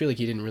season, I feel like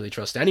he didn't really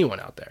trust anyone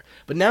out there.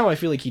 But now I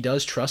feel like he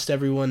does trust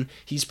everyone.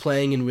 He's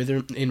playing in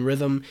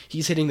rhythm.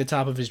 He's hitting the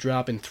top of his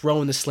drop and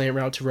throwing the slant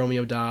route to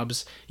Romeo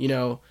Doubs.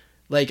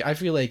 I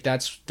feel like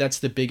that's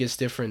the biggest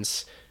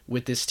difference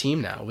with this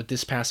team now, with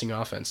this passing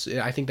offense.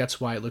 I think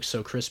that's why it looks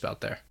so crisp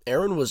out there.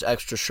 Aaron was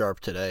extra sharp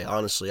today,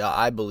 honestly.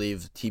 I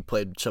believe he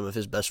played some of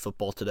his best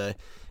football today.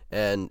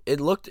 And it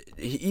looked,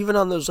 even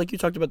on those, like you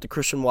talked about the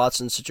Christian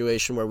Watson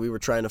situation where we were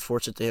trying to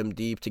force it to him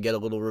deep to get a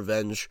little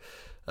revenge,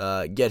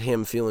 get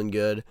him feeling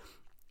good.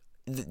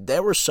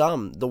 There were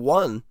some. The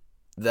one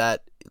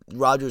that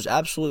Rodgers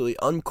absolutely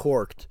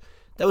uncorked,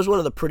 that was one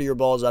of the prettier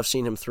balls I've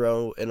seen him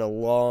throw in a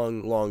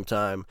long, long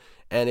time.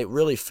 And it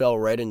really fell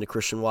right into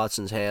Christian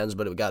Watson's hands,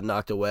 but it got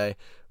knocked away.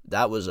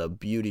 That was a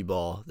beauty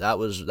ball. That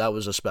was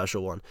a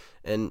special one.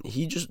 And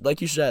he just,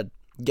 like you said,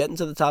 getting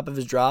to the top of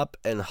his drop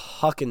and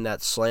hucking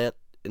that slant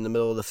in the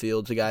middle of the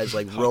field to guys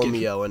like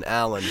Romeo and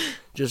Allen.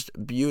 Just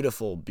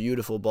beautiful,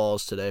 beautiful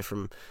balls today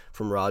from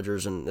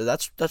Rodgers, and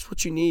that's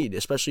what you need,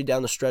 especially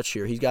down the stretch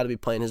here. He's got to be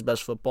playing his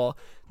best football.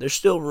 There's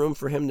still room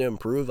for him to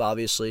improve,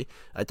 obviously.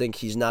 I think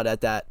he's not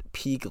at that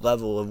peak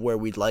level of where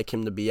we'd like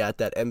him to be at,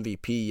 that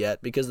MVP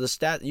yet, because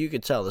you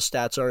could tell the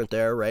stats aren't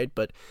there, right?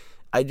 But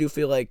I do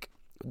feel like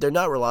they're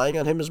not relying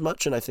on him as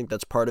much, and I think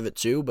that's part of it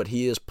too, but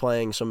he is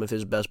playing some of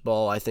his best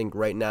ball, I think,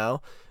 right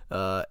now.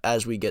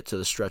 As we get to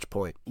the stretch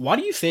point. Why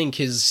do you think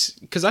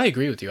because I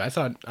agree with you. I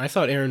thought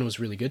Aaron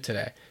was really good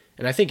today.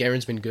 And I think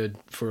Aaron's been good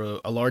for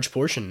a large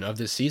portion of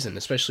this season,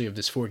 especially of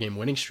this 4-game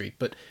winning streak.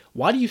 But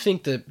why do you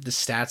think the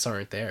stats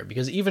aren't there?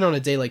 Because even on a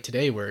day like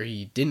today where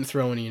he didn't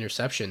throw any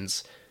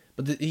interceptions,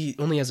 but he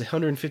only has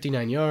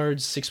 159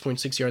 yards,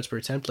 6.6 yards per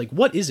attempt. Like,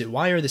 what is it?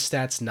 Why are the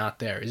stats not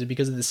there? Is it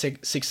because of the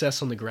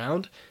success on the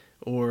ground?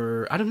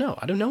 Or, I don't know.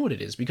 I don't know what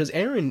it is. Because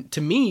Aaron, to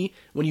me,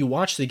 when you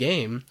watch the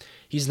game,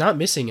 he's not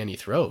missing any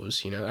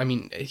throws. I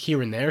mean,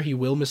 here and there he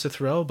will miss a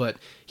throw, but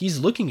he's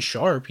looking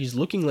sharp. He's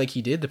looking like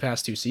he did the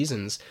past 2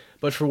 seasons.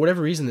 But for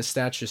whatever reason, the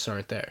stats just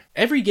aren't there.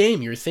 Every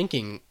game you're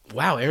thinking,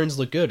 wow, Aaron's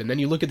looked good. And then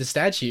you look at the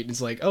stat sheet and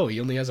it's like, oh, he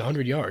only has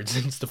 100 yards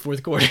and it's the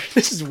 4th quarter.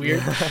 This is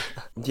weird.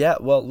 Yeah,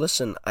 well,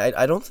 listen,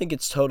 I don't think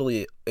it's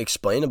totally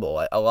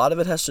explainable. A lot of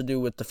it has to do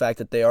with the fact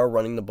that they are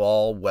running the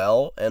ball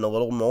well, and a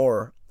little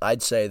more,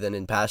 I'd say, than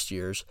in past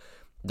years.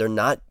 They're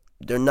not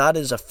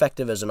as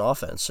effective as an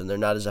offense, and they're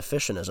not as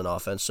efficient as an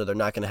offense, so they're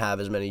not going to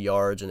have as many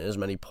yards and as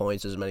many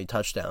points, as many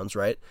touchdowns,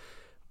 right?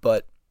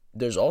 But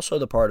there's also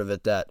the part of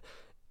it that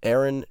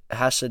Aaron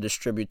has to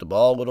distribute the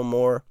ball a little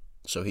more,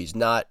 so he's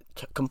not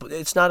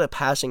it's not a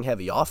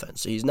passing-heavy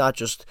offense. He's not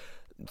just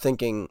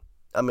thinking,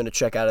 I'm going to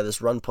check out of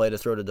this run play to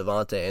throw to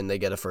Devontae and they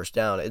get a first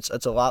down. It's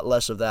a lot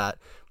less of that.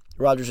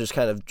 Rodgers is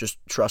kind of just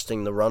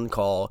trusting the run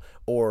call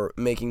or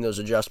making those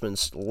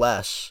adjustments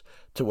less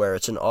to where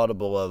it's an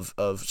audible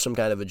of some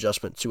kind of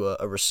adjustment to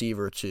a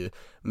receiver to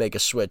make a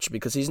switch,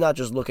 because he's not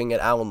just looking at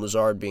Allen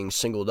Lazard being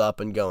singled up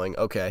and going,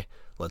 okay,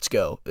 let's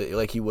go,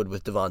 like he would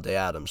with Devontae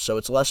Adams. So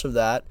it's less of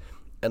that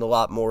and a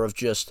lot more of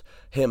just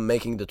him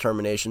making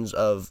determinations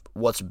of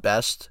what's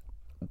best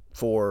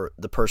for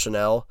the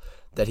personnel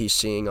that he's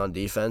seeing on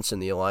defense and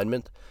the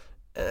alignment.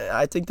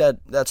 I think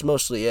that's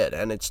mostly it,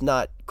 and it's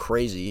not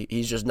crazy.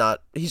 He's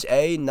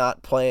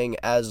not playing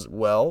as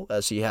well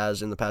as he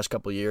has in the past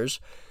couple of years,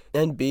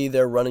 and B,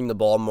 they're running the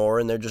ball more,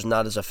 and they're just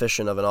not as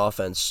efficient of an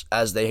offense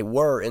as they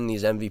were in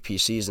these MVP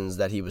seasons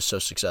that he was so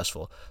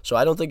successful. So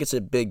I don't think it's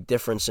a big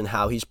difference in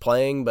how he's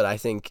playing, but I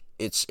think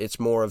it's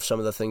more of some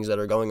of the things that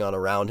are going on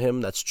around him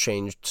that's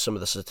changed some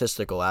of the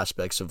statistical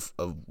aspects of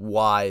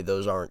why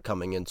those aren't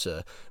coming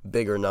into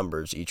bigger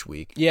numbers each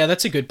week. Yeah,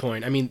 that's a good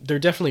point. I mean, they're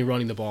definitely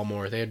running the ball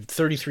more. They had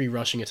 33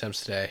 rushing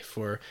attempts today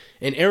for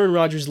an Aaron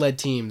Rodgers-led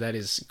team. That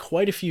is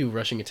quite a few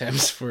rushing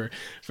attempts for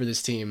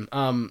this team.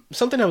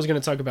 Something I was going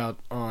to talk about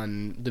on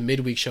on the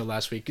midweek show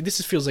last week.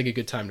 Feels like a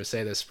good time to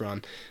say this,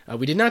 Braun.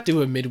 We did not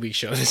do a midweek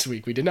show this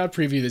week. We did not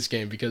preview this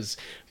game because,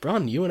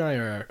 Braun, you and I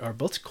are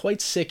both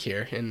quite sick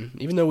here. And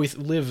even though we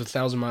live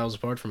 1,000 miles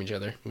apart from each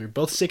other, we were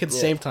both sick at the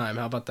same time.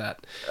 How about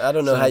that? I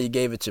don't know how you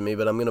gave it to me,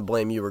 but I'm going to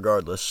blame you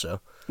regardless.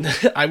 So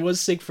I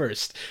was sick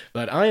first,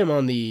 but I am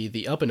on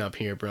the up and up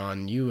here,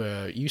 Braun.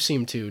 You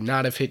seem to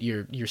not have hit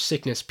your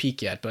sickness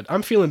peak yet, but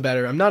I'm feeling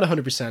better. I'm not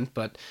 100%,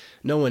 but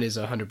no one is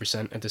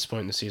 100% at this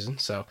point in the season.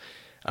 So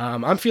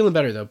I'm feeling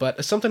better though.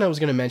 But something I was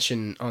going to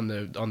mention on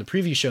the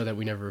preview show that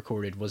we never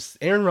recorded was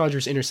Aaron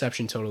Rodgers'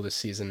 interception total this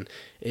season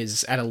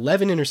is at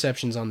 11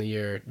 interceptions on the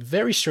year.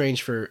 Very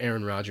strange for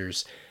Aaron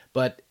Rodgers,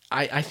 but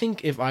I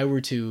think if I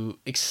were to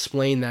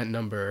explain that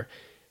number,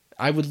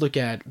 I would look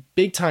at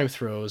big time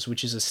throws,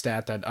 which is a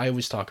stat that I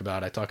always talk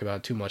about. I talk about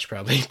it too much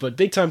probably, but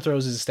big time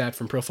throws is a stat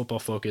from Pro Football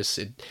Focus.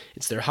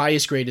 It's their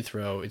highest graded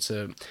throw. It's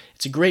a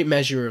great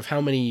measure of how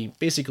many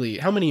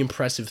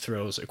impressive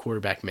throws a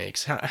quarterback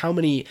makes. How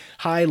many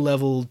high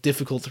level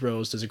difficult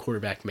throws does a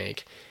quarterback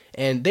make?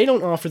 And they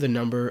don't offer the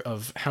number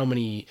of how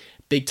many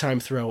big time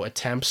throw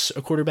attempts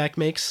a quarterback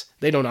makes.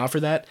 They don't offer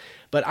that,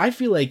 but I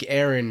feel like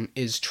Aaron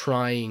is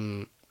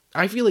trying.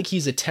 I feel like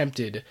he's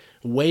attempted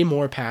way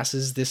more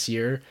passes this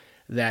year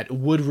that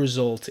would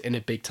result in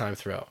a big time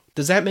throw.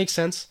 Does that make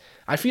sense?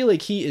 I feel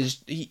like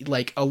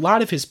like a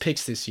lot of his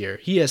picks this year,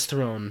 he has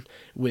thrown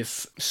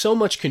with so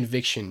much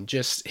conviction,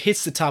 just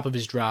hits the top of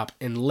his drop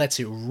and lets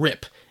it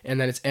rip, and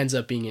then it ends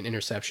up being an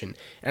interception.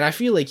 And I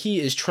feel like he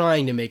is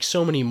trying to make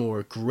so many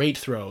more great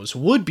throws,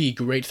 would-be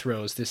great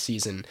throws this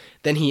season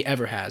than he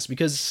ever has,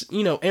 because,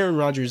 Aaron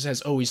Rodgers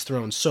has always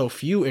thrown so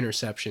few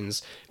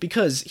interceptions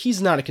because he's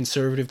not a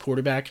conservative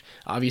quarterback.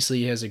 Obviously,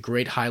 he has a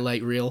great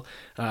highlight reel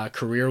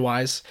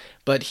career-wise,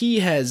 but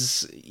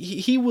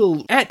he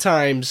will at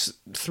times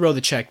throw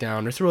the check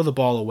down or throw the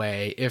ball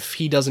away if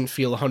he doesn't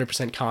feel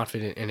 100%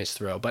 confident in his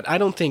throw. But I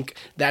don't think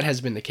that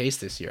has been the case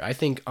this year. I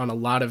think on a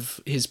lot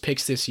of his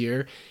picks this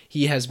year,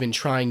 he has been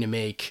trying to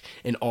make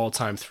an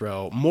all-time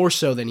throw, more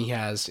so than he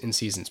has in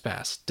seasons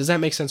past. Does that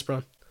make sense,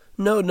 Braun?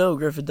 No,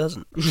 Griff, it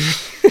doesn't.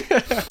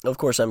 Of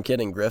course, I'm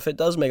kidding, Griff. It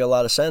does make a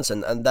lot of sense,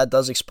 and that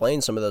does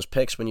explain some of those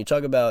picks. When you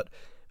talk about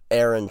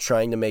Aaron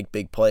trying to make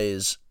big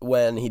plays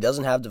when he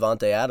doesn't have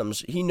Davante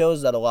Adams, he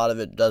knows that a lot of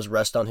it does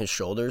rest on his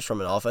shoulders from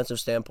an offensive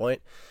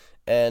standpoint,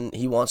 and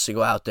he wants to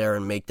go out there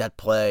and make that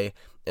play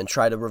and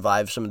try to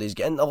revive some of these.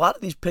 And a lot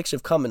of these picks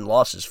have come in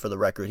losses, for the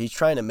record. He's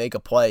trying to make a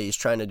play. He's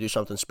trying to do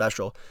something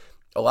special.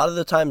 A lot of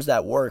the times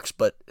that works,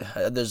 but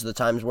there's the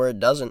times where it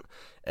doesn't,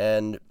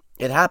 and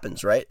it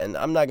happens, right? And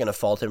I'm not going to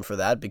fault him for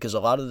that, because a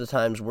lot of the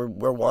times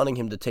we're wanting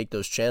him to take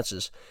those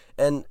chances.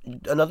 And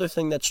another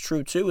thing that's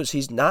true too is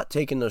he's not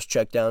taking those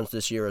checkdowns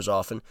this year as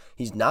often.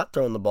 He's not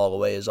throwing the ball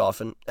away as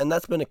often, and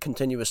that's been a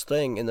continuous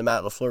thing in the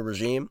Matt LaFleur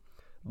regime.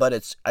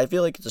 But I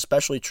feel like it's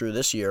especially true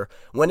this year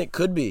when it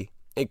could be.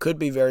 It could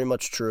be very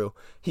much true.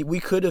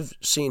 We could have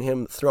seen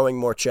him throwing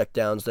more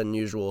checkdowns than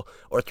usual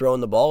or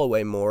throwing the ball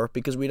away more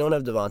because we don't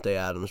have Davante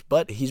Adams.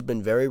 But he's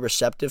been very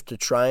receptive to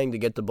trying to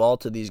get the ball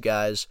to these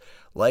guys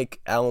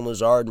like Allen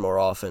Lazard more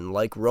often,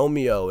 like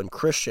Romeo and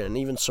Christian, and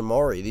even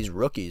Samori, these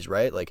rookies,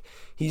 right? Like,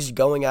 he's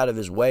going out of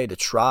his way to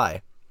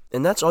try.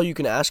 And that's all you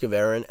can ask of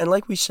Aaron. And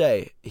like we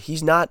say,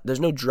 there's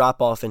no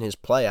drop-off in his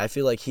play. I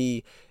feel like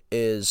he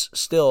is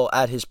still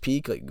at his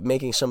peak, like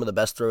making some of the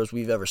best throws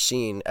we've ever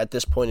seen at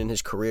this point in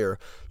his career.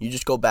 You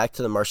just go back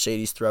to the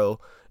Mercedes throw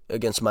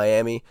against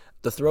Miami,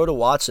 the throw to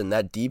Watson,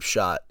 that deep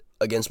shot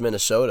against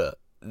Minnesota,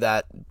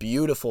 that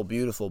beautiful,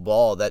 beautiful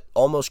ball that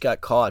almost got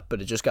caught,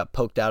 but it just got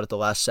poked out at the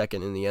last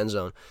second in the end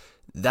zone.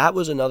 That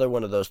was another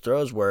one of those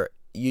throws where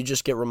you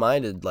just get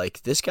reminded,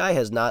 like, this guy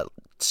has not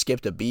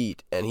skipped a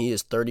beat, and he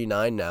is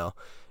 39 now.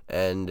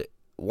 And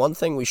one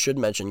thing we should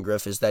mention,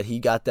 Griff, is that he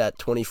got that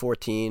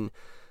 2014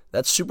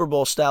 that Super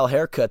Bowl style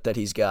haircut that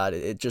he's got.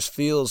 It just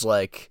feels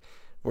like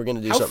we're going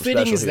to do something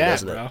special here, doesn't it? How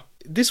fitting is that, bro?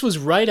 This was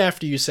right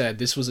after you said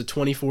this was a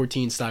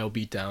 2014 style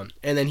beatdown,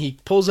 and then he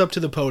pulls up to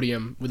the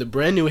podium with a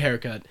brand new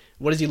haircut.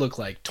 What does he look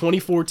like?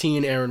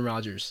 2014 Aaron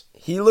Rodgers.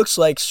 He looks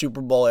like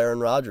Super Bowl Aaron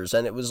Rodgers,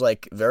 and it was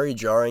like very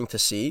jarring to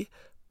see,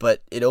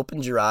 but it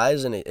opens your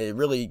eyes and it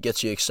really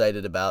gets you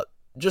excited about.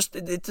 Just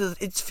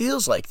it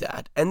feels like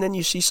that. And then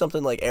you see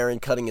something like Aaron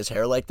cutting his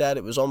hair like that.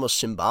 It was almost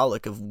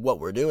symbolic of what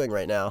we're doing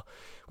right now,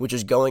 which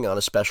is going on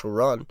a special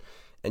run.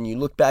 And you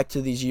look back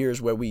to these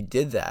years where we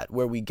did that,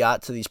 where we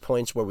got to these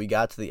points, where we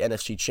got to the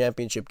NFC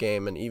Championship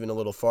game, and even a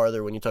little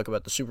farther when you talk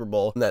about the Super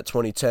Bowl in that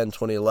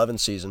 2010-2011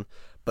 season.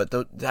 But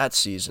that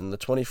season, the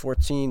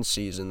 2014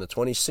 season, the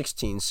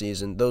 2016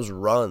 season, those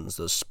runs,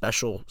 those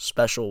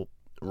special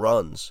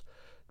runs,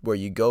 where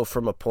you go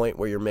from a point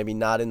where you're maybe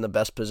not in the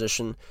best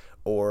position,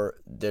 or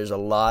there's a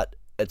lot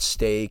at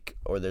stake,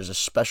 or there's a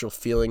special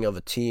feeling of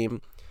a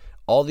team.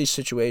 All these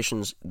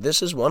situations,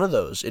 this is one of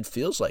those. It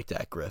feels like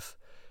that, Griff.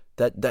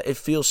 That it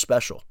feels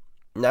special.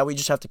 Now we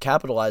just have to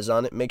capitalize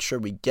on it, make sure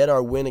we get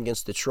our win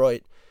against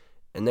Detroit,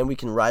 and then we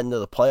can ride into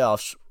the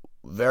playoffs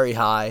very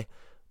high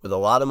with a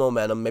lot of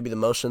momentum, maybe the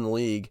most in the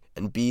league,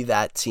 and be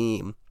that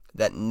team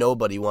that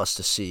nobody wants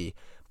to see,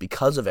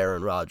 because of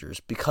Aaron Rodgers,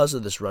 because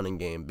of this running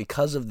game,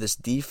 because of this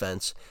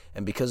defense,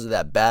 and because of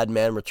that bad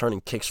man returning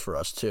kicks for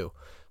us too.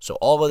 So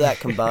all of that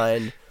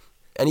combined,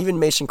 and even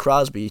Mason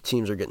Crosby,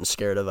 teams are getting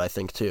scared of, I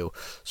think, too.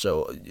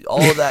 So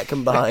all of that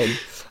combined,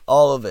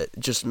 all of it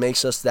just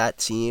makes us that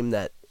team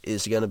that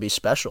is going to be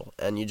special.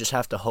 And you just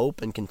have to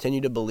hope and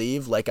continue to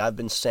believe, like I've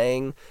been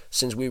saying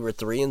since we were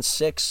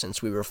 3-6,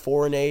 since we were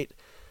 4-8.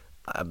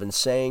 I've been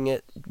saying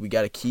it. We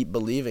got to keep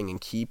believing and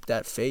keep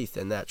that faith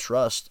and that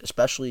trust,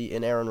 especially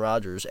in Aaron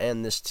Rodgers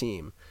and this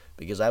team,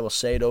 because I will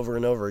say it over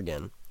and over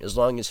again. As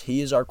long as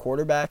he is our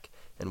quarterback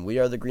and we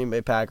are the Green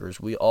Bay Packers,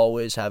 we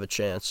always have a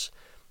chance,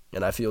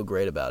 and I feel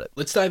great about it.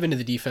 Let's dive into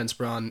the defense,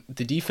 Braun.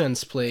 The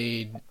defense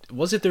played,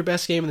 was it their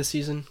best game of the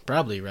season?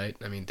 Probably, right?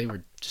 I mean, they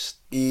were just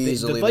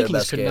easily the Vikings their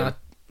best could game. not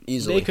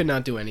Easily. They could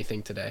not do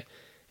anything today.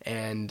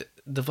 And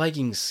the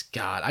Vikings,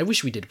 God, I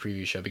wish we did a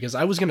preview show because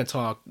I was gonna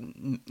talk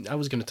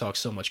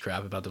so much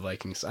crap about the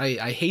Vikings.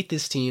 I hate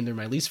this team. They're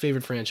my least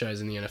favorite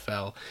franchise in the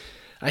NFL.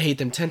 I hate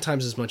them 10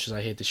 times as much as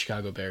I hate the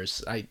Chicago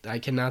Bears. I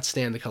cannot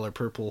stand the color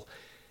purple.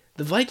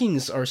 The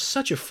Vikings are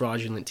such a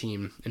fraudulent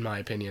team, in my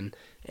opinion,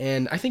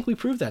 and I think we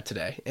proved that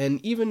today. And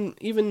even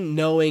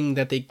knowing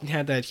that they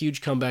had that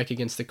huge comeback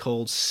against the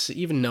Colts,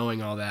 even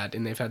knowing all that,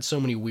 and they've had so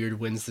many weird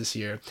wins this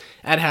year,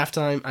 at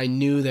halftime, I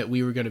knew that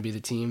we were going to be the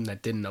team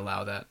that didn't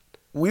allow that.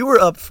 We were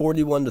up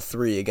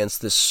 41-3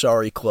 against this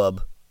sorry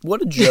club.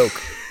 What a joke.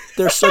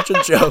 They're such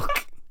a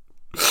joke.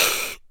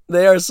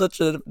 They are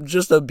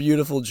just a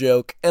beautiful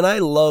joke. And I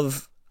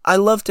love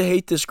to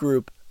hate this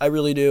group. I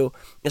really do.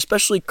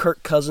 Especially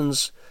Kirk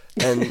Cousins.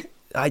 And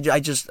I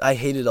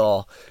hate it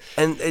all.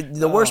 And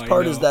the worst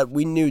part is that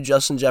we knew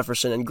Justin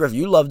Jefferson, and Griff,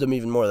 you loved him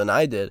even more than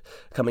I did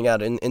coming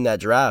out in that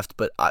draft,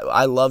 but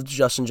I loved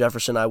Justin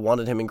Jefferson. I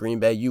wanted him in Green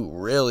Bay. You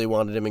really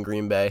wanted him in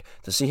Green Bay.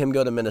 To see him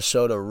go to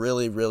Minnesota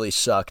really, really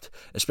sucked,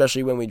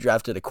 especially when we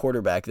drafted a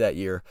quarterback that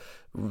year,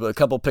 a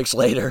couple picks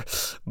later.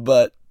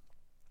 But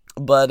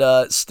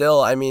still,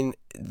 I mean,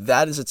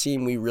 that is a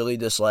team we really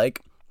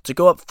dislike. To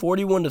go up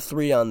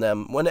 41-3 on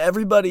them when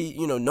everybody,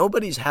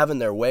 nobody's having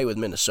their way with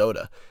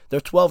Minnesota. They're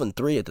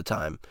 12-3 at the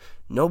time.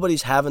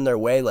 Nobody's having their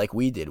way like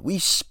we did. We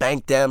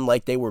spanked them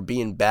like they were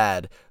being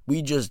bad.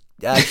 We just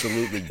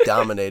absolutely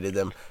dominated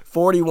them,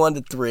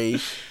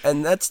 41-3,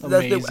 and that's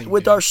Amazing,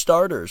 with dude. our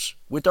starters.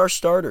 With our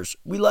starters,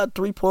 we allowed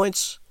 3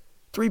 points.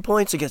 3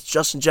 points against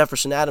Justin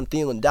Jefferson, Adam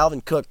Thielen,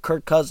 Dalvin Cook,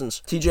 Kirk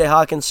Cousins, T.J.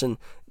 Hawkinson.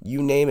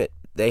 You name it,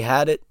 they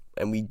had it,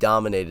 and we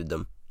dominated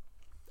them.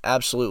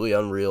 Absolutely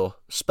unreal,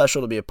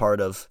 special to be a part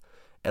of,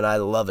 and I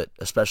love it,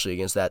 especially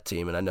against that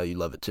team, and I know you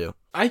love it too.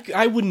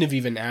 I wouldn't have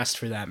even asked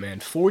for that, man.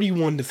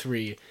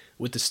 41-3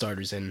 with the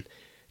starters in.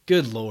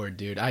 Good Lord,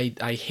 dude.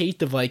 I hate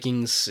the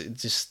Vikings.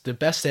 Just the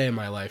best day of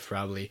my life,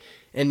 probably.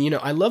 And,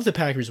 I love the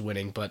Packers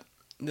winning, but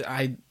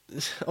I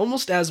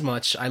almost as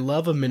much, I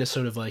love a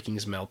Minnesota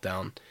Vikings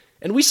meltdown.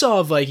 And we saw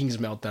a Vikings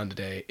meltdown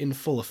today in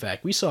full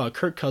effect. We saw a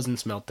Kirk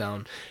Cousins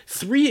meltdown,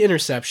 3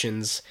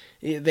 interceptions.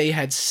 They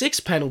had 6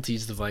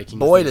 penalties, the Vikings.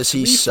 Boy, does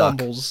he 3 suck.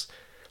 fumbles.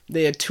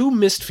 They had 2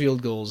 missed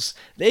field goals.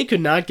 They could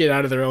not get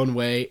out of their own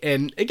way.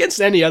 And against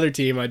any other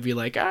team, I'd be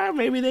like,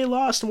 maybe they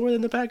lost more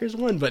than the Packers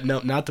won. But no,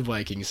 not the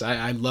Vikings.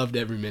 I loved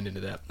every minute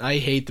of that. I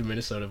hate the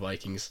Minnesota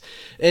Vikings.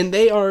 And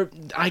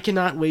I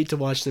cannot wait to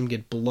watch them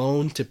get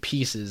blown to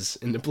pieces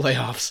in the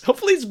playoffs.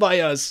 Hopefully it's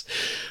by us.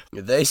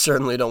 They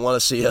certainly don't want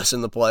to see us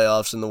in the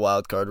playoffs in the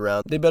wild card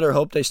round. They better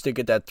hope they stick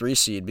at that 3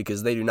 seed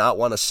because they do not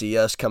want to see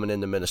us coming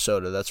into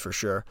Minnesota, that's for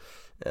sure.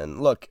 And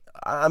look,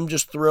 I'm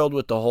just thrilled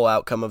with the whole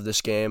outcome of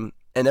this game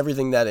and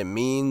everything that it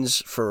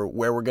means for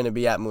where we're going to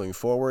be at moving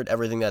forward,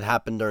 everything that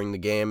happened during the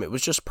game. It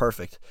was just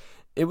perfect.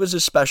 It was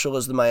as special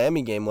as the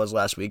Miami game was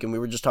last week, and we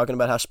were just talking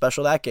about how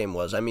special that game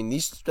was. I mean,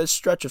 this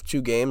stretch of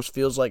 2 games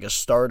feels like a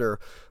starter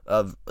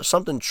of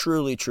something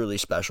truly, truly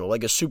special,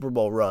 like a Super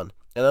Bowl run.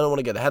 And I don't want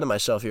to get ahead of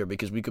myself here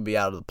because we could be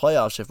out of the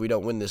playoffs if we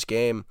don't win this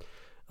game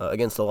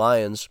against the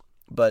Lions,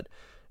 but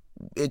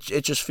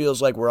it just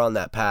feels like we're on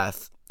that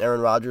path.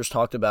 Aaron Rodgers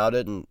talked about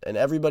it, and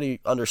everybody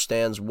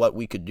understands what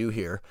we could do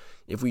here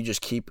if we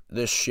just keep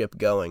this ship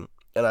going.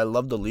 And I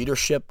love the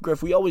leadership,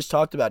 Griff. We always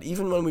talked about,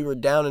 even when we were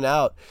down and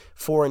out,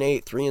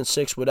 4-8,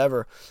 3-6,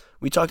 whatever.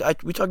 We talked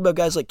about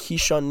guys like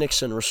Keyshawn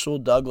Nixon, Rasul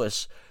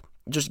Douglas,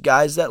 just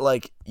guys that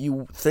like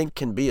you think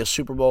can be a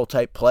Super Bowl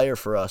type player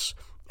for us.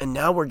 And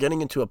now we're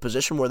getting into a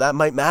position where that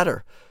might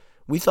matter.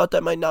 We thought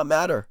that might not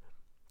matter.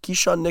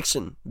 Keyshawn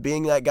Nixon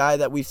being that guy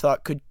that we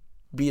thought could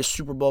be a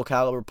Super Bowl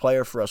caliber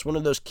player for us. One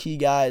of those key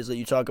guys that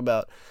you talk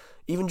about.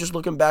 Even just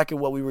looking back at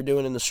what we were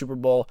doing in the Super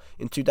Bowl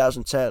in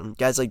 2010.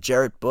 Guys like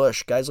Jarrett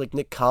Bush, guys like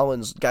Nick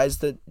Collins, guys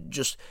that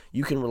just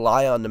you can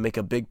rely on to make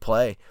a big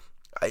play.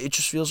 It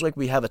just feels like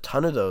we have a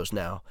ton of those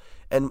now.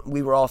 And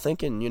we were all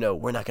thinking,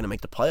 we're not going to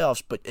make the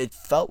playoffs, but it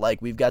felt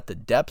like we've got the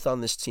depth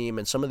on this team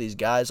and some of these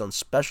guys on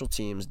special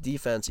teams,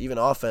 defense, even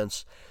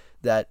offense,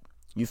 that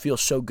you feel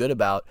so good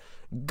about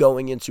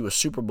going into a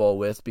Super Bowl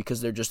with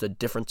because they're just a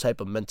different type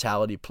of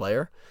mentality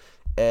player.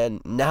 And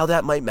now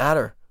that might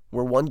matter.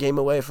 We're 1 game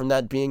away from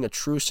that being a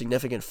true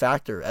significant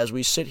factor as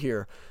we sit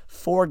here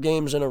 4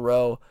 games in a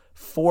row,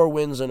 4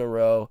 wins in a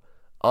row,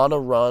 on a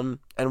run,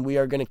 and we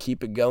are going to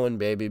keep it going,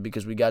 baby,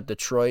 because we got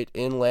Detroit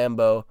in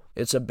Lambeau.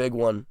 It's a big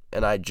one,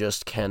 and I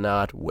just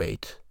cannot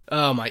wait.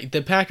 Oh my,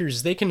 the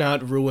Packers, they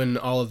cannot ruin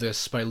all of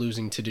this by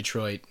losing to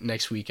Detroit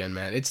next weekend,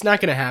 man. It's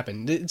not going to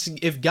happen.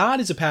 If God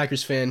is a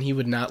Packers fan, he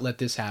would not let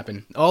this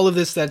happen. All of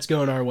this that's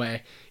going our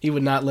way, he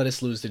would not let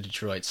us lose to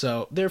Detroit.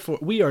 So, therefore,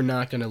 we are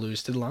not going to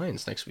lose to the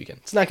Lions next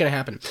weekend. It's not going to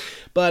happen.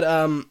 But,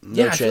 No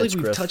I feel like chance,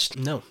 we've Griff. touched...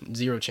 No,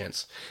 zero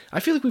chance.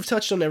 I feel like we've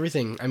touched on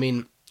everything. I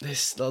mean,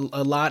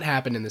 a lot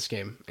happened in this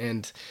game,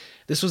 and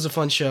this was a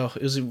fun show.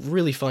 It was a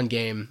really fun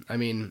game. I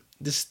mean,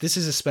 this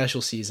is a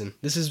special season.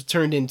 This has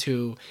turned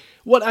into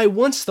what I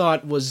once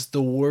thought was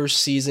the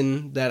worst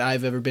season that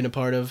I've ever been a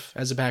part of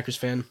as a Packers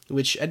fan,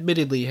 which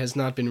admittedly has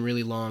not been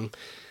really long.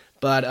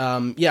 But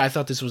I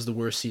thought this was the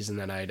worst season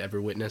that I'd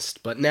ever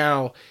witnessed. But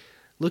now,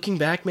 looking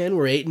back, man,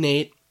 we're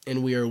 8-8,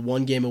 and we are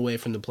one game away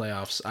from the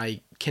playoffs.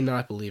 I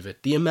cannot believe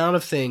it. The amount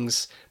of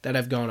things that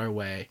have gone our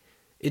way,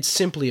 it's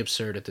simply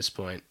absurd at this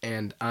point,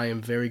 and I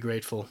am very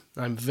grateful.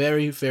 I'm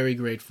very, very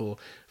grateful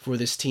for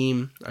this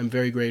team. I'm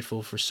very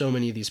grateful for so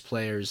many of these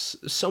players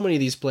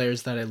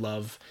that I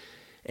love.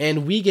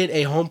 And we get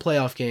a home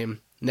playoff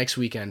game next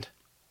weekend,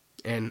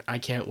 and I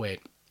can't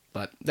wait.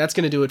 But that's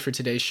going to do it for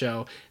today's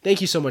show. Thank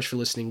you so much for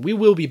listening. We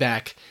will be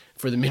back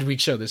for the midweek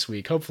show this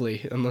week,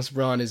 hopefully, unless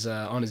Ron is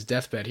on his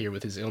deathbed here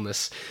with his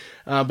illness.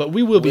 But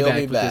we will be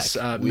back with this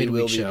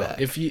midweek show.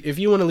 If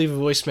you want to leave a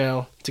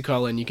voicemail to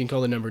call in, you can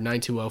call the number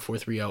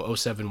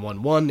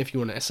 920-430-0711. If you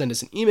want to send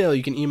us an email,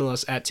 you can email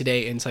us at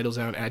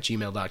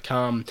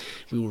todayintitletown@gmail.com.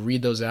 We will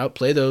read those out,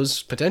 play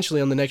those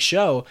potentially on the next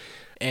show.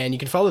 And you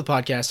can follow the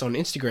podcast on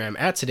Instagram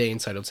at Today in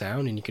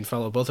Titletown, and you can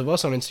follow both of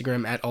us on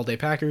Instagram at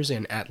AllDayPackers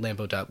and at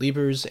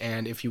Lambo.Liebers.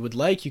 And if you would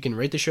like, you can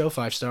rate the show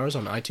 5 stars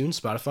on iTunes,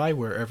 Spotify,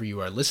 wherever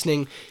you are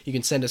listening. You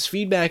can send us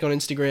feedback on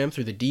Instagram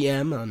through the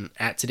DM on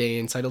at Today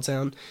in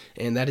Titletown.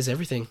 And that is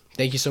everything.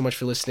 Thank you so much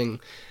for listening.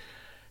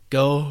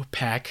 Go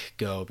Pack,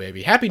 go,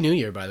 baby. Happy New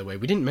Year, by the way.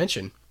 We didn't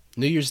mention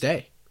New Year's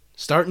Day.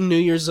 Starting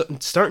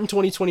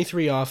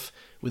 2023 off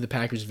with the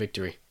Packers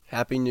victory.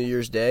 Happy New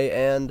Year's Day,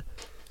 and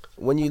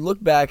when you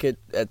look back at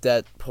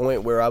that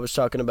point where I was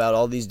talking about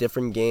all these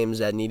different games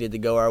that needed to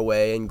go our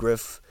way, and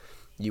Griff,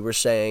 you were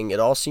saying it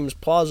all seems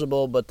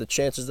plausible, but the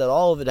chances that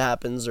all of it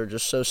happens are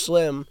just so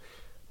slim.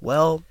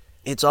 Well,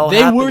 it's all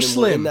happened. They were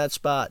slim in that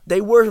spot.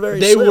 They were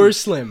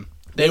slim.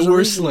 They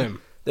were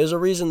slim. There's a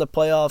reason the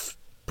playoff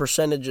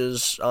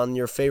percentages on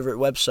your favorite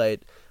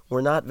website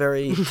were not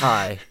very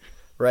high.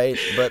 Right,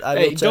 but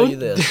I will tell you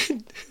this.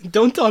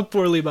 Don't talk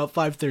poorly about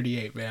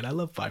 538, man. I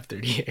love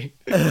 538.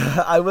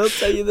 I will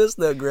tell you this,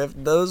 though, Griff.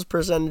 Those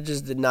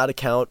percentages did not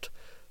account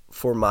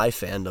for my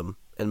fandom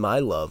and my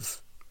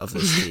love of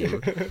this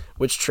team,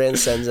 which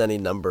transcends any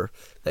number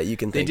that you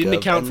can think of. They didn't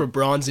account for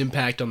Braun's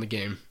impact on the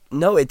game.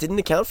 No, it didn't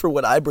account for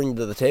what I bring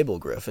to the table,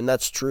 Griff, and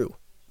that's true.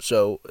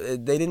 So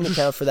they didn't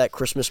account for that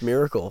Christmas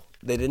miracle.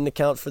 They didn't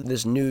account for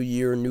this new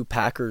year, new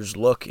Packers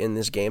look in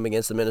this game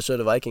against the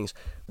Minnesota Vikings.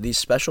 These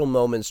special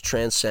moments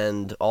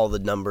transcend all the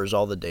numbers,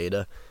 all the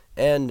data.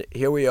 And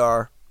here we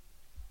are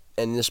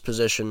in this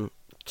position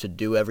to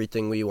do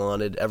everything we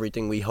wanted,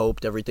 everything we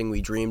hoped, everything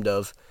we dreamed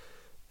of.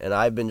 And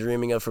I've been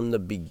dreaming of from the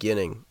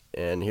beginning.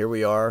 And here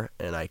we are,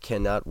 and I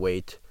cannot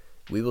wait.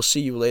 We will see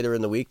you later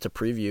in the week to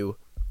preview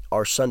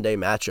our Sunday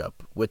matchup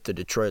with the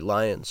Detroit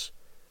Lions.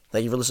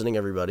 Thank you for listening,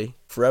 everybody.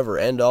 Forever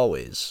and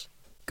always,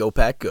 go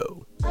Pack,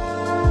 go.